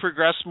we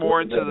progress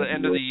more into the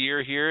end of the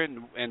year here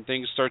and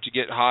things start to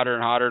get hotter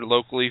and hotter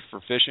locally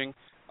for fishing,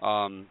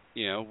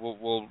 you know,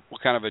 we'll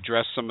kind of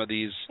address some of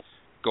these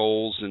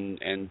goals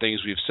and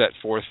things we've set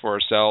forth for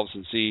ourselves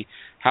and see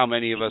how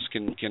many of us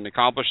can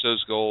accomplish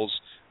those goals,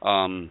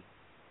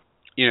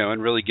 you know,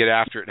 and really get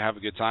after it and have a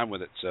good time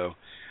with it. So,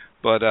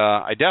 but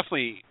I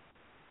definitely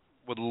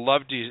would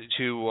love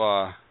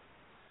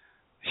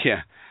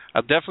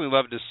I'd definitely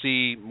love to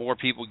see more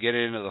people get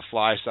into the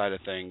fly side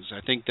of things.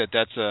 I think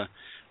that's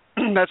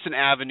an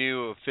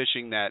avenue of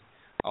fishing that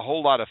a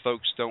whole lot of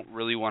folks don't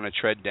really want to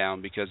tread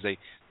down because they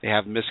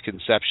have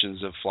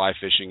misconceptions of fly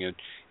fishing and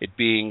it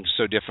being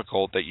so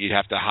difficult that you'd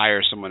have to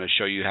hire someone to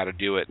show you how to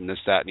do it and this,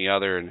 that, and the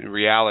other. And the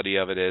reality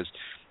of it is,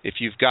 if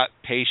you've got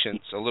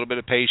patience, a little bit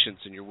of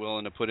patience, and you're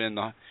willing to put in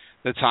the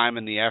time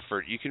and the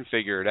effort, you can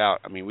figure it out.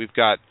 I mean, we've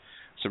got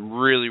some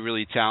really,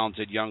 really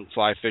talented young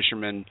fly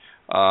fishermen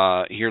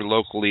here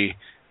locally,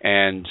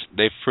 and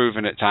they've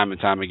proven it time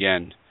and time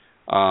again.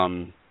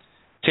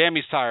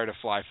 Tammy's tired of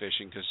fly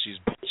fishing because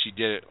she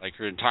did it like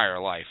her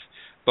entire life.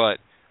 But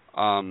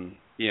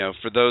you know,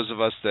 for those of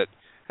us that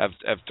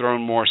have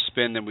thrown more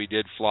spin than we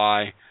did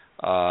fly,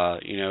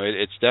 you know,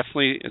 it's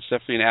definitely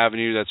an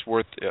avenue that's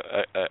worth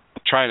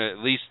trying to at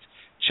least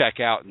check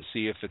out and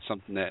see if it's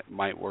something that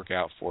might work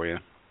out for you.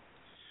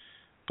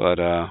 But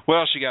what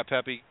else you got,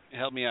 Peppy?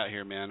 Help me out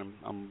here, man.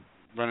 I'm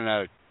running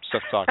out of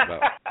stuff to talk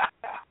about.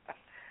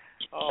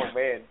 Oh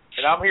man,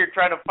 and I'm here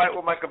trying to fight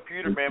with my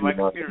computer, man. My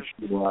computer's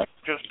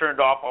just turned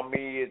off on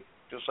me.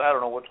 I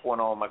don't know what's going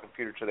on with my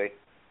computer today.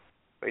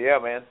 But yeah,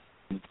 man.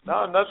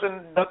 No,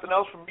 nothing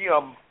else from me.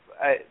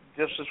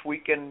 Just this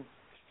weekend,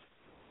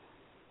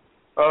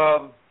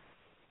 got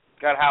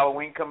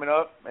Halloween coming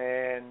up,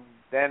 and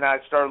then I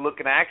started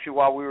looking. Actually,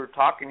 while we were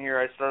talking here,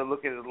 I started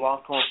looking at the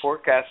long-term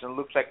forecast, and it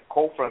looks like a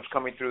cold front's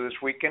coming through this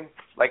weekend,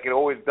 like it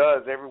always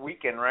does every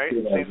weekend, right?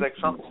 It seems like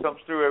something comes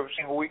through every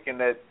single weekend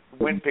that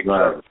wind picks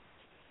up.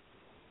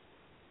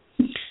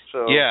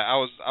 So yeah, I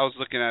was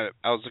looking at it.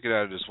 I was looking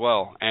at it as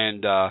well,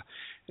 and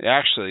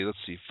actually, let's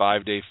see,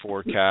 5-day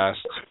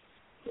forecast.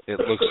 It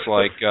looks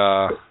like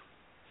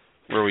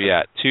where are we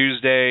at?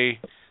 Tuesday,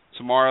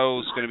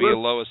 tomorrow's going to be a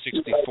low of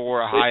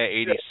 64, a high of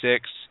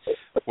 86.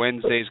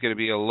 Wednesday's going to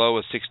be a low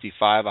of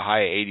 65, a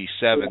high of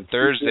 87.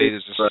 Thursday,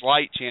 there's a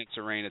slight chance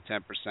of rain at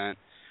 10%,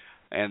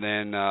 and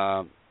then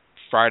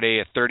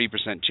Friday, a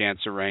 30% chance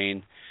of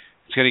rain.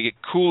 It's going to get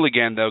cool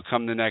again though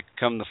come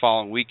the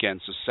following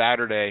weekend. So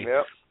Saturday,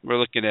 we're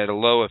looking at a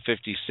low of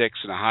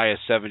 56 and a high of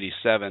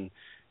 77,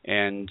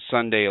 and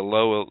Sunday a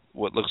low of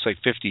what looks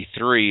like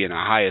 53 and a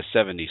high of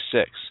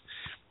 76.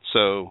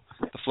 So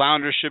the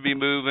flounders should be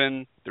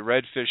moving. The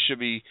redfish should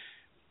be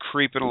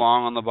creeping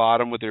along on the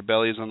bottom with their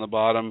bellies on the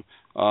bottom.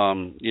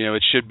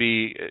 It should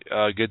be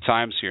good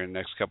times here in the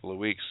next couple of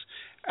weeks.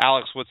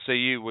 Alex, what say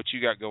you? What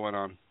you got going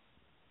on?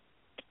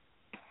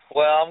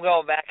 Well, I'm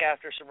going back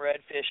after some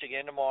redfish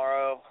again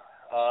tomorrow.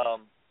 A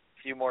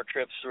few more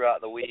trips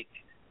throughout the week.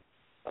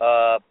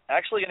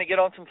 Actually going to get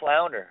on some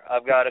flounder.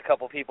 I've got a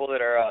couple people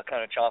that are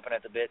kind of chomping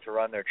at the bit to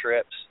run their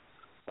trips.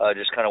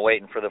 Just kind of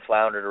waiting for the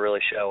flounder to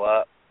really show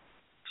up.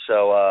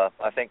 So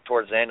I think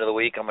towards the end of the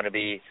week I'm going to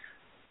be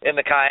in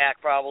the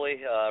kayak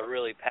probably,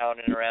 really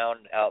pounding around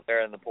out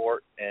there in the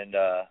port and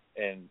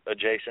in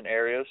adjacent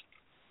areas,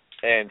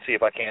 and see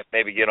if I can't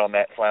maybe get on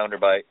that flounder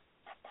bite.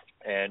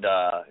 And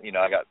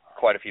I got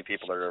quite a few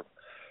people that are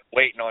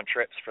waiting on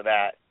trips for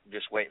that,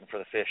 just waiting for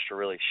the fish to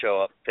really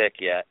show up thick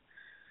yet.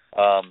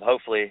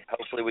 Hopefully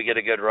we get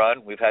a good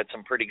run. We've had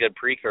some pretty good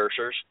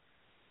precursors,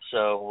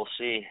 so we'll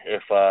see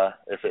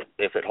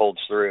if it holds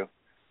through.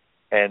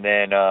 And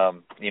then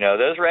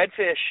those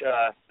redfish,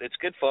 it's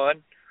good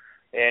fun,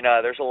 and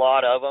there's a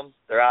lot of them.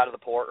 They're out of the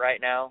port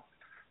right now.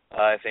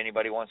 If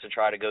anybody wants to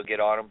try to go get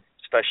on them,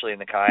 especially in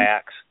the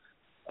kayaks,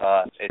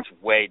 it's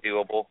way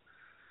doable.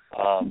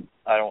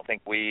 I don't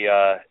think we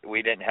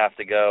didn't have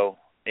to go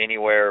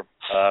anywhere.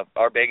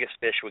 Our biggest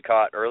fish we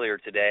caught earlier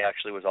today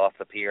actually was off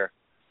the pier.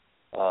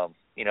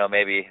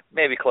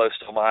 Maybe close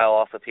to a mile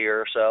off the pier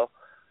or so.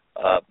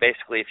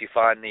 Basically, if you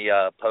find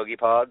the pogey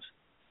pods,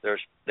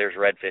 there's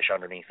redfish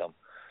underneath them,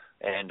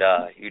 and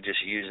you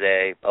just use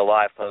a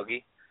live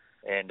pogey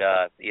and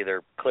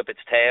either clip its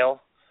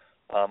tail.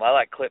 I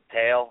like clip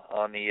tail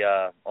on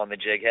the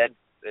jig head.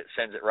 It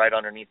sends it right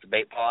underneath the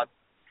bait pod,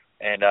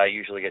 and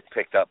usually gets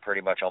picked up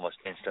pretty much almost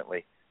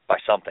instantly by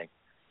something.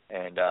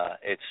 And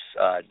it's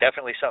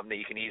definitely something that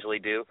you can easily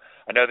do.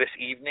 I know this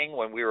evening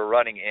when we were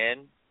running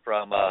in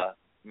from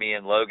me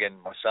and Logan,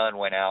 my son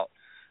went out,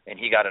 and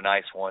he got a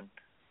nice one.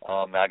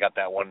 I got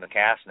that one in the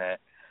cast net.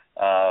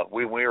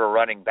 We were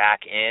running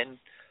back in.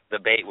 The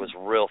bait was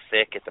real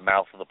thick at the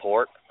mouth of the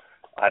port.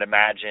 I'd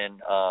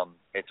imagine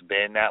it's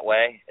been that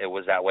way. It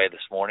was that way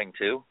this morning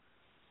too.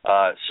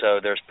 So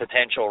there's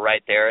potential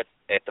right there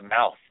at the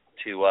mouth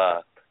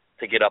to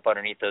get up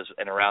underneath those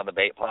and around the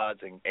bait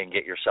pods and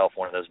get yourself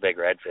one of those big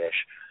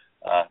redfish.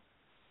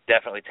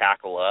 Definitely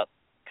tackle up,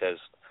 because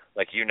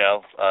like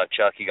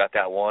Chuck, you got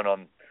that one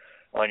on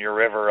your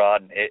river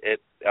rod.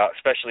 It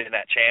especially in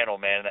that channel,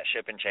 man, that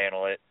shipping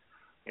channel.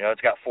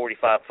 It's got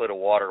 45 foot of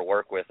water to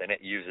work with, and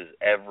it uses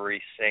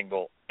every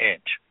single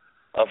inch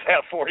of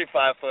that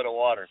 45 foot of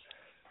water.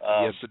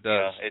 Yes, it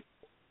does.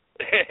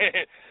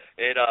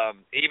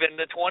 Even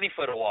the 20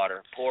 foot of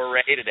water. Poor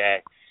Ray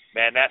today,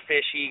 man. That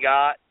fish he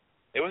got,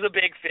 it was a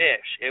big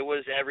fish. It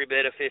was every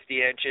bit of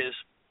 50 inches,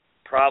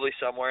 probably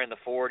somewhere in the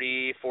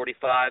 40,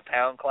 45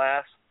 pound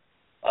class.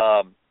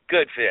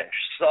 Good fish,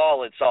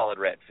 solid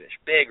redfish,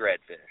 big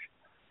redfish.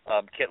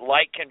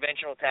 Light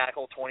conventional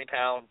tackle, 20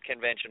 pound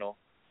conventional.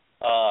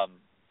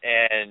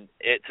 And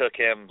it took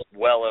him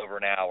well over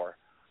an hour,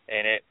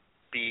 and it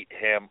beat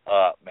him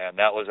up, man.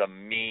 That was a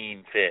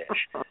mean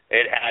fish.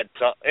 It had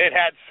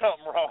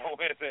something wrong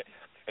with it.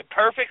 It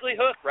perfectly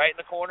hooked right in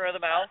the corner of the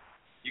mouth.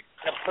 You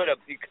could put a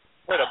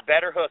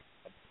better hook.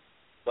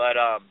 But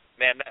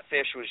man, that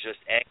fish was just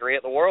angry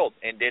at the world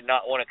and did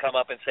not want to come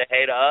up and say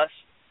hey to us.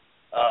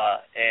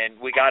 And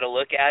we got to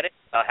look at it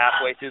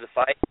halfway through the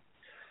fight.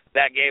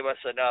 That gave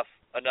us enough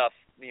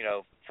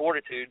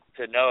fortitude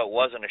to know it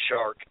wasn't a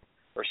shark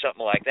or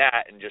something like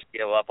that, and just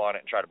give up on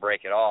it and try to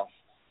break it off.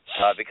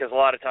 Because a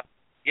lot of times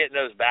getting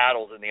those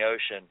battles in the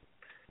ocean,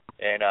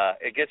 and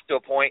it gets to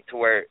a point to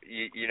where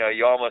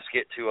you almost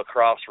get to a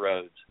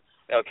crossroads.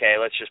 Okay,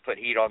 let's just put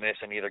heat on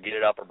this and either get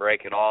it up or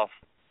break it off,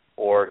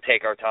 or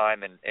take our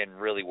time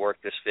and really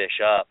work this fish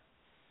up.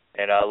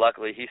 And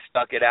luckily he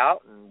stuck it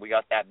out, and we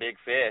got that big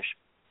fish.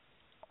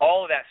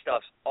 All of that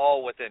stuff's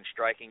all within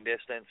striking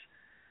distance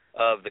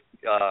of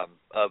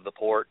the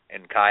port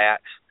and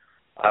kayaks.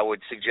 I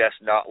would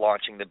suggest not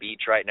launching the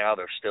beach right now.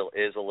 There still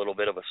is a little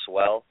bit of a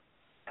swell.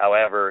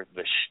 However,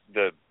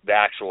 the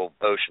actual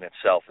ocean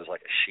itself is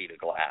like a sheet of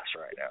glass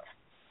right now.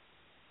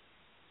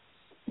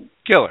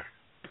 Killer.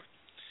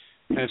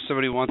 And if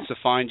somebody wants to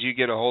find you,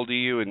 get a hold of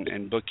you,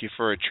 and book you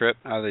for a trip,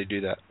 how do they do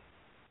that?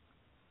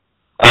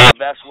 The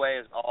best way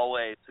is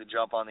always to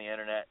jump on the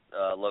internet,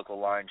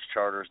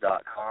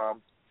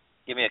 locallinescharters.com.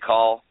 Give me a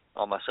call,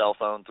 on my cell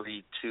phone,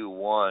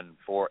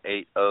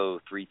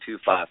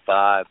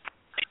 321-480-3255.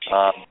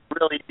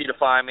 Really easy to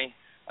find me.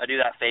 I do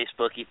that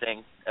Facebooky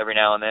thing every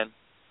now and then.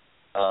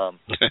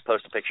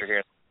 Post a picture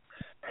here.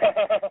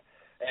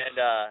 and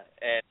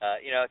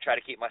try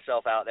to keep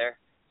myself out there.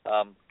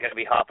 Gonna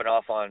be hopping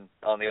off on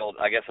the old.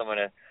 I guess I'm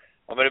gonna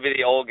be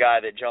the old guy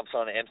that jumps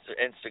on the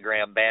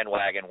Instagram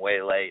bandwagon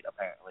way late,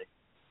 apparently.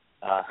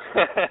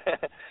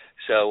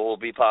 So we'll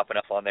be popping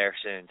up on there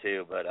soon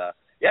too. But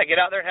get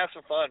out there and have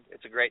some fun.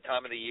 It's a great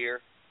time of the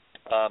year.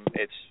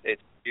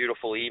 It's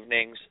beautiful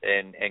evenings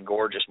and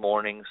gorgeous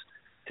mornings.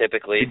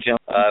 Typically,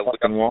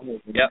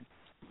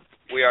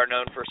 we are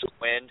known for some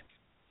wind.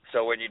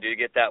 So when you do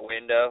get that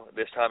window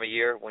this time of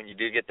year,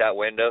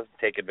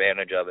 take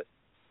advantage of it.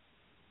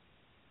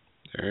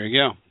 There you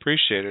go.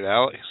 Appreciate it,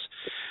 Alex.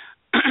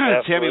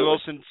 Tammy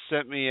Wilson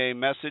sent me a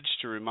message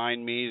to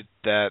remind me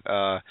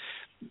that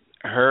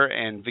her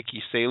and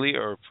Vicky Saley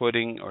are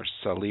putting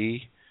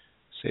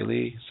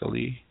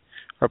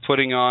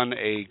on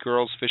a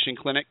girls fishing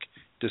clinic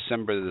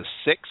December the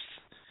 6th.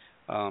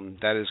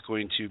 That is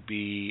going to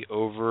be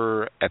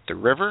over at the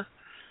river.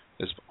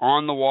 It's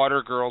On the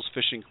Water Girls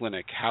Fishing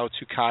Clinic, how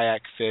to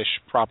kayak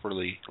fish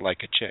properly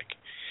like a chick.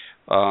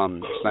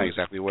 It's not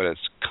exactly what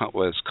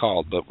it's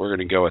called, but we're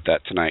going to go with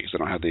that tonight because I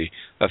don't have the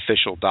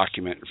official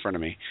document in front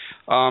of me.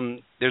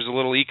 There's a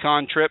little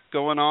econ trip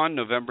going on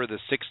November the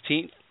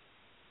 16th.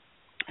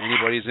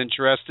 Anybody's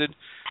interested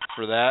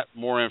for that,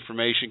 more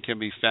information can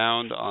be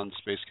found on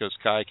Space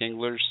Coast Kayak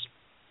Anglers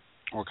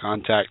or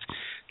contact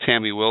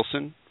Tammy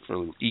Wilson for a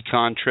little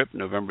econ trip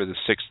November the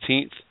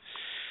 16th.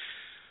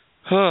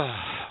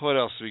 What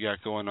else we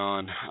got going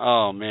on?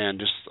 Oh, man,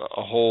 just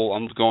a whole...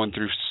 I'm going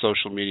through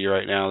social media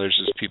right now. There's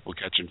just people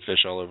catching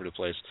fish all over the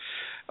place.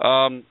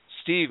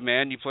 Steve,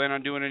 man, you plan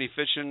on doing any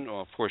fishing?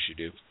 Well, of course you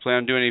do. Plan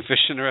on doing any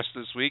fishing the rest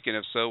of this week, and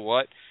if so,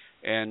 what?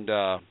 And,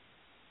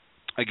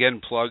 again,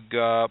 plug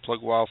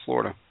Wild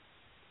Florida.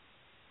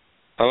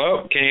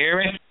 Hello? Can you hear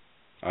me?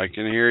 I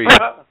can hear you.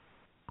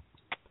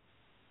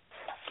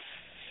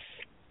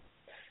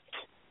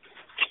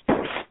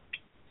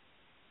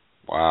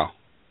 Wow.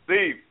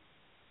 Steve.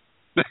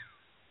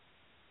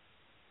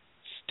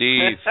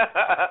 Steve.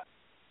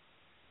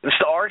 This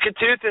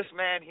Architeuthis,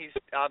 man,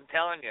 I'm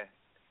telling you,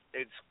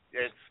 it's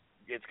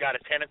got a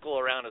tentacle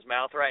around his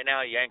mouth right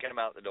now, yanking him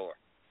out the door.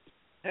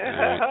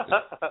 Right.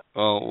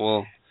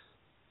 Well,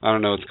 I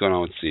don't know what's going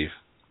on with Steve.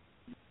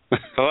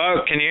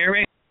 Hello, can you hear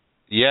me?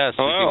 Yes,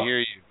 Hello? we can hear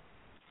you.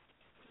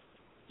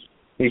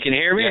 You can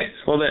hear me? Yes.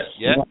 Well,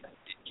 yeah.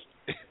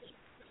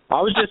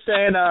 I was just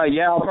saying,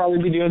 I'll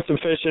probably be doing some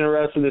fishing the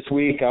rest of this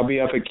week. I'll be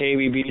up at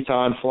KBB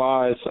on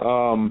flies.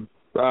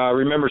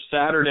 Remember,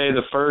 Saturday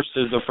the 1st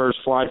is the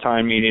first fly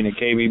time meeting at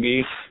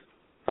KBB.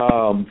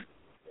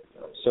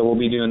 So we'll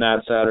be doing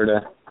that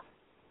Saturday.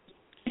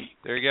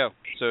 There you go.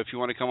 So if you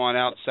want to come on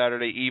out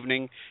Saturday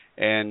evening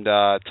and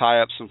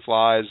tie up some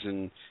flies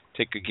and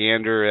take a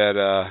gander at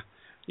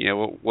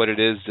what it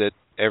is that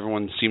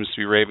everyone seems to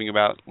be raving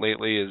about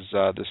lately is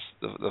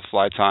the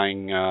fly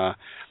tying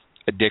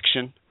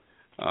addiction.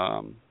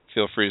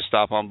 Feel free to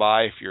stop on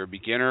by. If you're a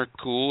beginner,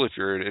 cool. If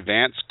you're an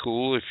advanced,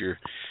 cool. If you're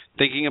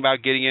thinking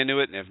about getting into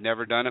it and have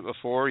never done it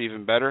before,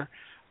 even better.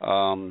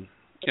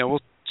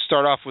 We'll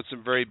start off with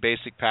some very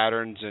basic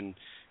patterns, and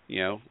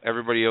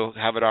everybody will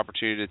have an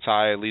opportunity to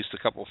tie at least a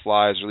couple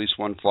flies or at least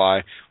one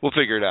fly. We'll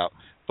figure it out.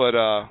 But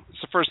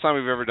it's the first time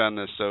we've ever done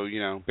this, so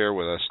bear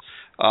with us.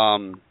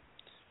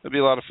 It'll be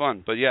a lot of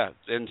fun. But yeah,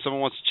 and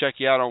someone wants to check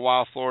you out on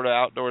Wild Florida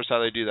Outdoors. How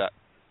do they do that?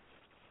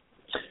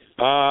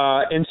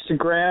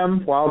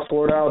 Instagram, Wild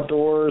Florida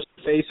Outdoors,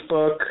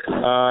 Facebook,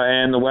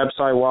 and the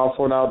website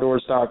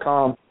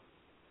wildfloridaoutdoors.com.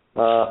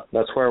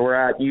 That's where we're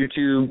at.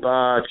 YouTube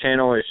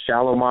channel is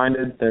Shallow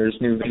Minded. There's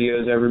new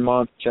videos every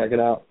month. Check it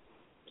out.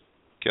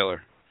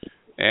 Killer.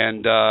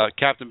 And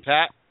Captain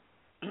Pat?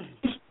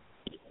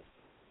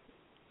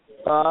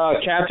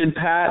 Captain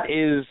Pat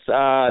is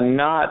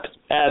not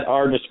at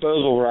our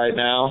disposal right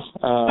now.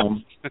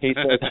 He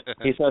says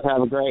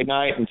have a great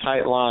night and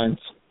tight lines.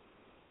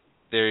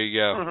 There you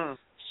go. Mm-hmm.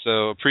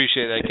 So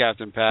appreciate that,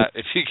 Captain Pat.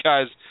 If you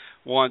guys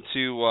want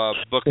to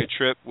book a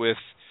trip with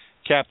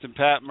Captain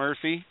Pat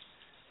Murphy,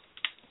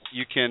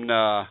 you can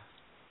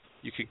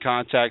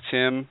contact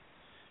him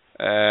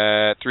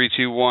at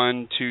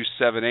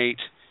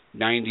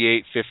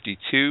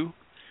 321-278-9852.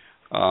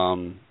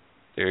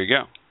 There you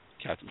go,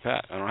 Captain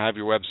Pat. I don't have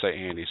your website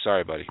handy.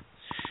 Sorry, buddy.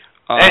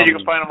 And you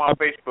can find him on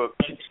Facebook.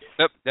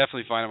 Yep,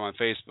 definitely find him on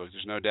Facebook.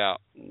 There's no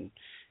doubt.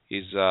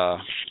 He's a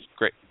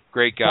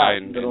great guy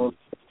and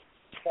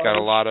got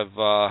a lot of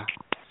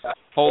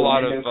whole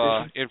lot of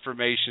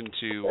information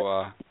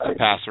to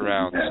pass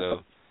around.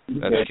 So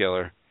that's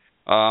killer.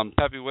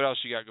 Peppy, what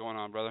else you got going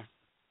on, brother?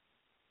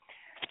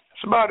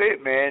 That's about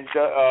it, man.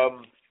 I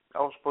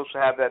was supposed to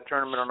have that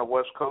tournament on the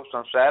West Coast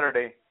on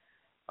Saturday,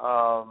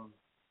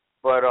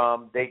 but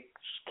they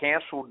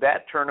canceled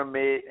that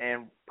tournament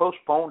and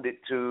postponed it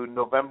to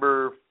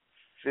November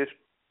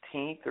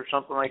 15th or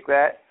something like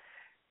that.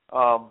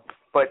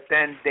 but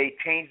then they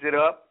changed it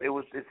up.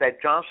 It's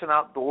at Johnson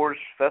Outdoors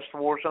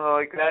Festival or something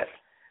like that.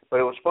 But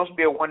it was supposed to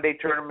be a one-day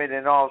tournament,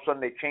 and all of a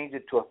sudden they changed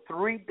it to a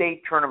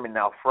 3-day tournament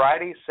now,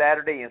 Friday,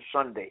 Saturday, and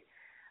Sunday.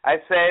 I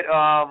said,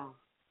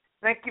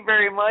 thank you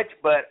very much,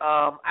 but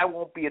I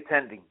won't be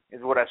attending,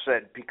 is what I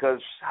said,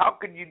 because how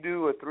could you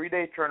do a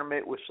 3-day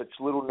tournament with such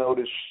little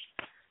notice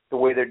the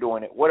way they're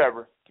doing it?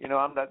 Whatever. You know,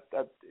 I'm not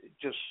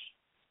just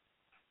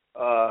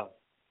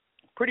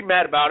pretty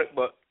mad about it,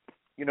 but,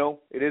 you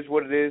know, it is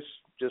what it is.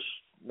 Just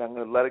I'm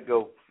going to let it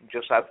go.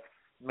 Just have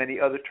many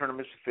other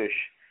tournaments to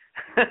fish.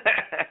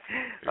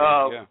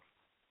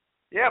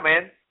 Yeah,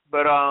 man.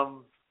 But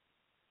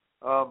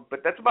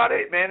that's about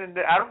it, man. And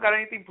I don't got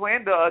anything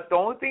planned. The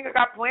only thing I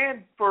got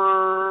planned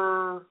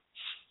for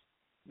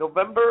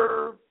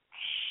November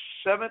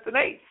 7th and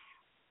 8th,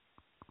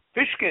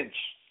 Fishkins.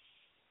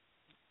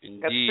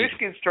 Indeed. Got the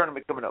Fishkins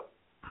tournament coming up.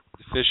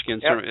 The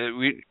Fishkins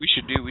tournament. We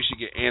should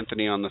get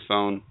Anthony on the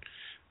phone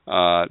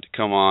to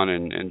come on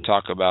and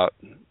talk about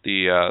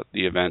the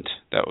event.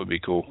 That would be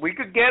cool. We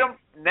could get him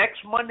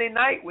next Monday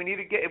night. We need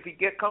to get, if he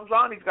comes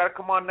on, he's got to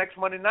come on next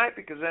Monday night,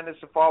 because then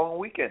it's the following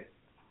weekend.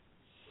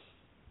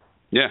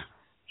 Yeah.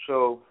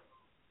 So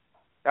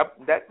that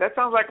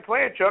sounds like a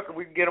plan, Chuck. If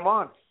we can get him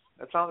on,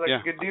 that sounds like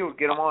a good deal.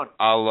 Get him on.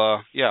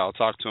 I'll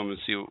talk to him and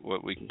see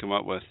what we can come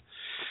up with.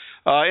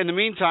 In the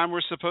meantime,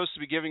 we're supposed to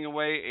be giving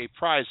away a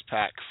prize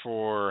pack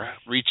for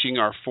reaching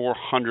our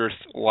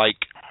 400th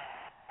like.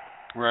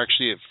 We're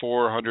actually at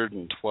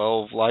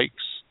 412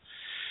 likes.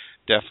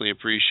 Definitely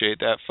appreciate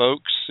that,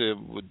 folks.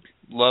 Would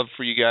love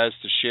for you guys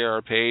to share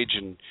our page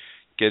and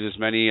get as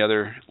many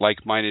other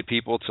like-minded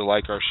people to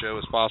like our show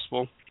as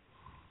possible.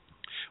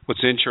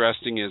 What's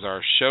interesting is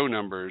our show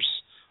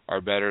numbers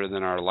are better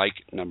than our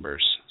like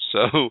numbers.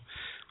 So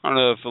I don't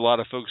know if a lot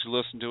of folks who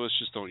listen to us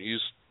just don't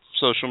use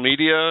social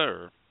media,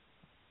 or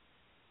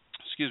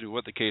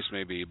what the case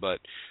may be, but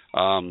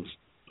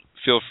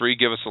feel free,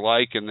 give us a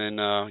like, and then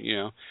I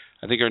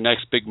think our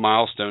next big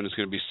milestone is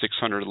going to be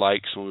 600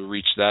 likes. When we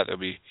reach that, there'll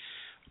be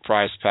a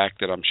prize pack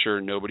that I'm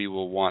sure nobody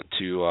will want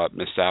to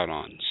miss out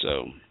on.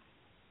 So,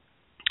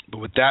 but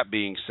with that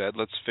being said,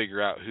 let's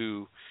figure out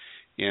who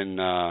in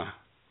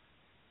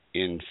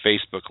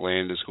Facebook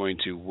land is going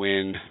to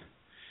win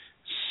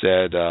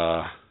said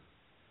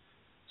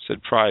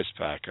prize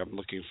pack. I'm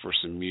looking for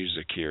some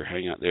music here.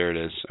 Hang on, there it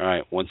is. All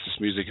right, once this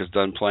music is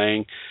done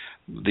playing,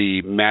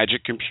 the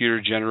magic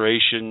computer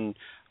generation,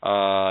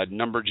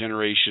 number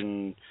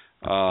generation,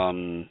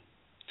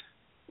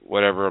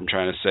 whatever I'm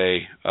trying to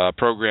say,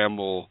 program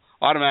will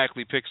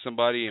automatically pick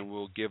somebody, and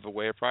we'll give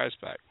away a prize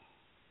pack.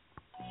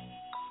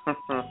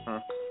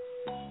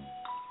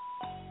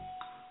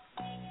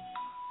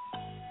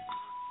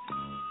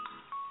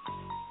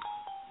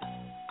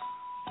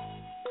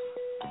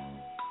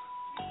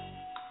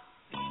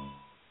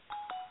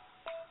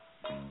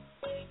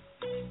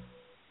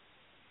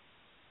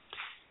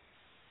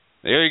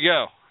 There you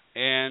go.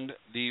 And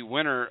the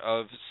winner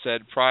of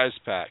said prize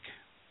pack.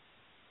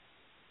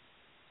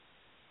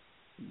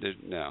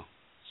 No.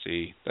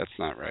 See, that's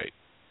not right.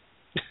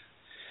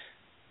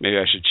 Maybe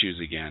I should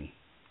choose again.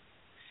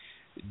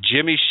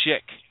 Jimmy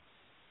Schick.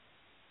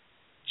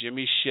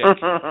 Jimmy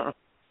Schick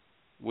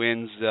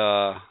wins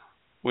the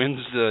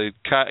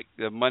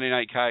Monday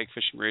Night Kayak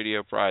Fishing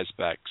Radio prize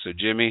pack. So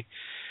Jimmy,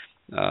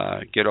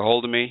 get a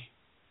hold of me.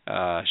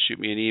 Shoot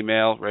me an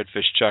email,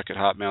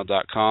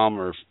 redfishchuck@hotmail.com,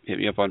 or hit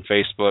me up on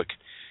Facebook,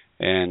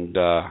 and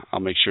I'll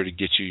make sure to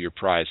get you your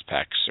prize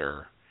pack,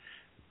 sir.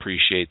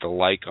 Appreciate the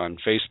like on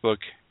Facebook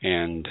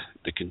and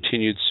the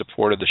continued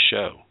support of the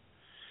show.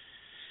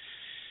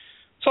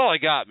 That's all I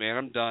got, man.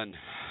 I'm done.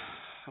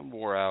 I'm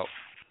wore out.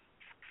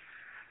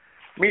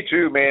 Me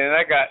too, man. And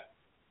I got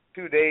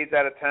 2 days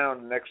out of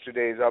town. The next 2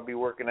 days I'll be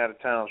working out of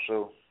town.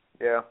 So,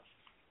 yeah.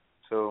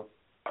 So,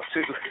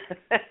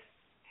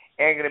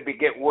 ain't going to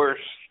get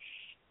worse.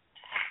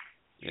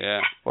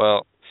 Yeah,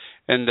 well,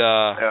 and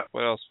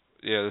what else?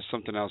 Yeah, there's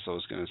something else I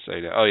was going to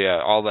say. Oh,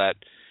 yeah, all that,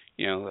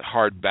 the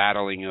hard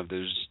battling of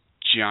those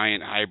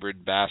giant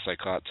hybrid bass I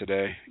caught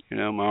today.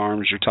 My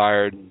arms are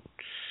tired.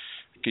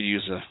 I could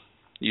use a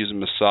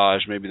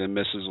massage. Maybe the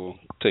missus will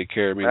take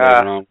care of me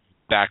later on.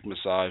 Back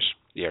massage.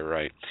 Yeah,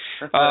 right.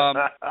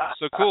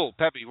 So cool.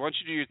 Peppy, why don't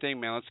you do your thing,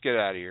 man? Let's get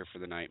out of here for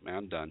the night, man.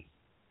 I'm done.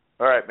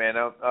 All right, man.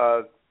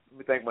 Let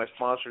me thank my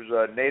sponsors,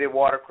 Native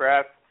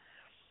Watercraft,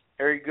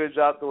 Harry Goods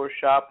Outdoor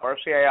Shop,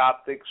 RCI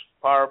Optics,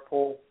 Power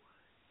Pole,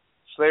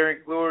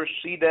 Slayer & Lures,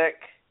 C-Deck,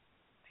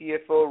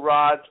 TFO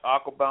Rods,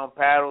 Aquabound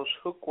Paddles,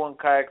 Hook One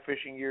Kayak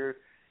Fishing Gear,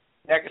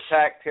 Yak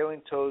Attack,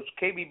 Tailing Toes,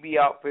 KBB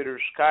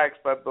Outfitters, Kayaks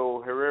by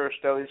Bo, Herrera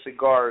Stelly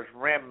Cigars,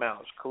 Ram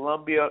Mounts,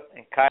 Columbia,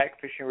 and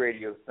Kayak Fishing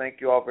Radio. Thank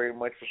you all very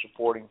much for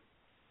supporting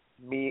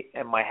me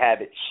and my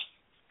habits.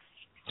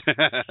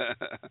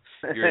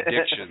 Your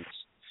addictions.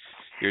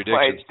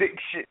 My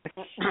addiction.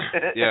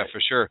 Yeah,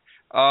 for sure.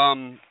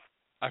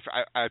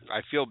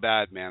 I feel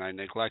bad, man. I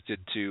neglected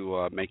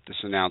to make this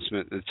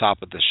announcement at the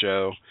top of the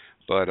show,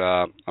 but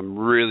I'm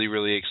really,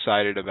 really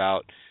excited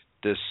about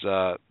this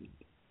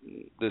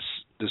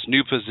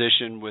new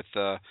position with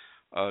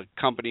a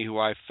company who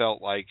I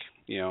felt like,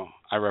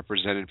 I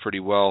represented pretty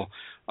well,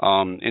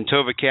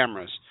 Intova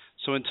Cameras.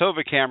 So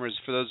Intova Cameras,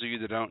 for those of you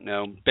that don't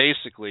know,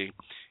 basically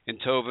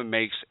Intova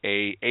makes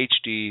a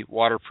HD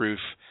waterproof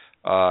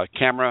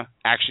camera,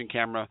 action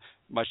camera,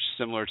 much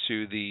similar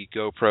to the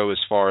GoPro as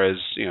far as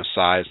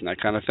size and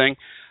that kind of thing.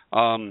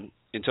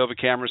 Intova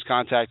Cameras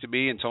contacted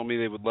me and told me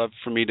they would love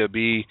for me to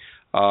be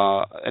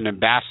an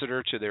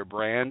ambassador to their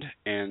brand,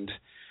 and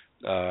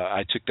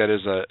I took that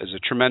as a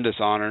tremendous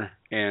honor.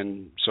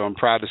 And so I'm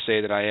proud to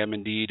say that I am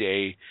indeed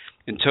a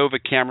Intova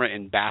Camera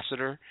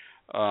ambassador.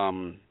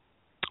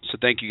 So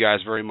thank you guys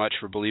very much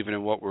for believing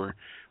in what we're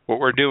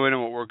doing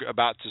and what we're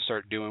about to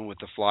start doing with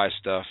the fly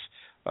stuff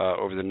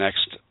over the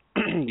next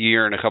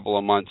year and a couple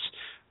of months.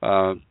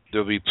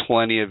 There'll be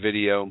plenty of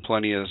video and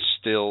plenty of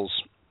stills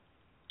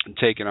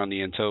taken on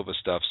the Intova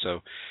stuff, so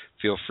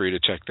feel free to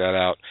check that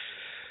out.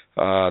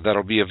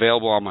 That'll be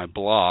available on my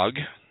blog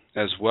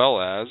as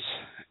well as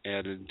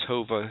at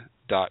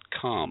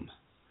intova.com.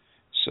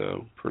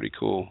 So pretty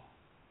cool.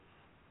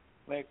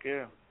 Thank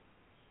you.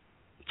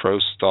 Pro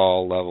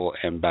stall level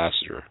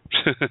ambassador.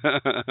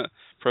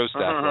 Pro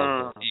staff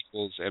level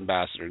equals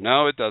ambassador.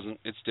 No, it doesn't.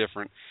 It's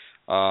different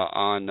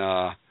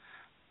on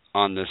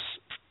this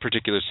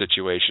particular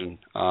situation.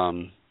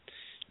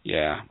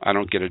 Yeah, I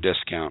don't get a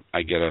discount.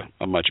 I get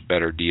a much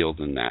better deal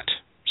than that.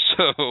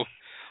 So,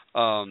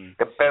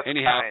 the best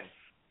kind.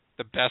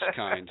 The best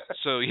kind.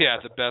 So, yeah,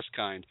 the best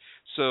kind.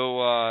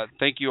 So,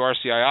 thank you,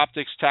 RCI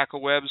Optics,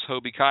 Tackle Webs,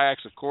 Hobie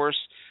Kayaks, of course.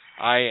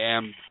 I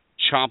am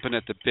chomping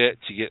at the bit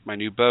to get my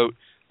new boat.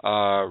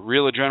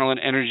 Real Adrenaline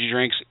Energy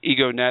Drinks,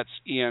 Ego Nets,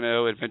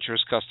 ENO,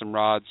 Adventurous Custom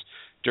Rods.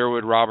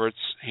 Durwood Roberts,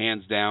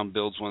 hands down,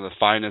 builds one of the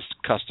finest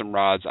custom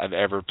rods I've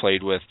ever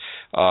played with,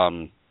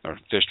 or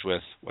fished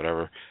with,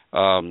 whatever.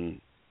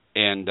 And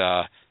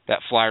that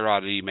fly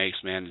rod that he makes,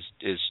 man,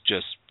 is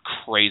just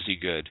crazy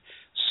good.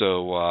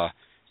 So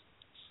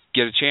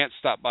get a chance,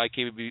 stop by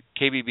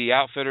KBB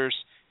Outfitters,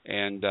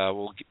 and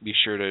we'll be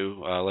sure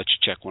to let you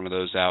check one of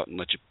those out and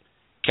let you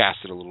cast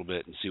it a little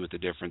bit and see what the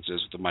difference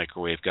is with the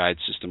microwave guide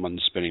system on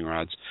the spinning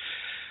rods.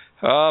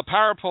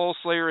 Power Pole,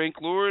 Slayer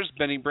Inc. Lures,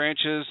 Bending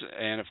Branches,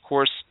 and of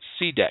course,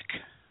 C-Deck.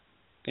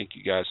 Thank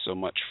you guys so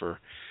much for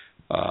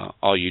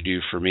all you do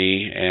for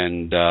me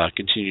and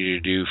continue to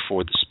do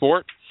for the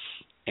sport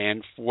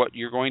and for what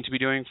you're going to be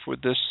doing for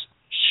this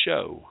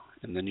show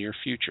in the near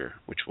future,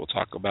 which we'll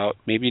talk about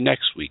maybe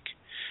next week.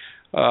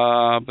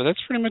 But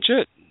that's pretty much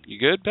it. You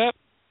good, Pep?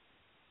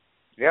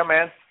 Yeah,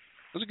 man.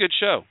 It was a good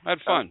show. I had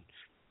fun.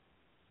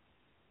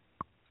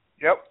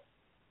 Yep.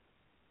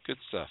 Good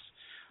stuff.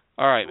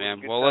 All right,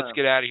 man. Well, let's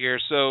get out of here.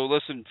 So,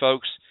 listen,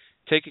 folks,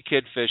 take a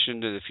kid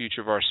fishing to the future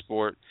of our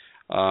sport.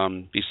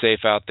 Be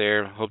safe out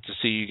there. Hope to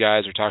see you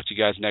guys or talk to you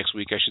guys next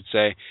week, I should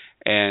say.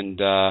 And,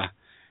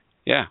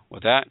 yeah,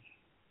 with that,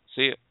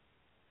 see you.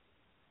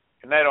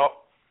 Good night, all.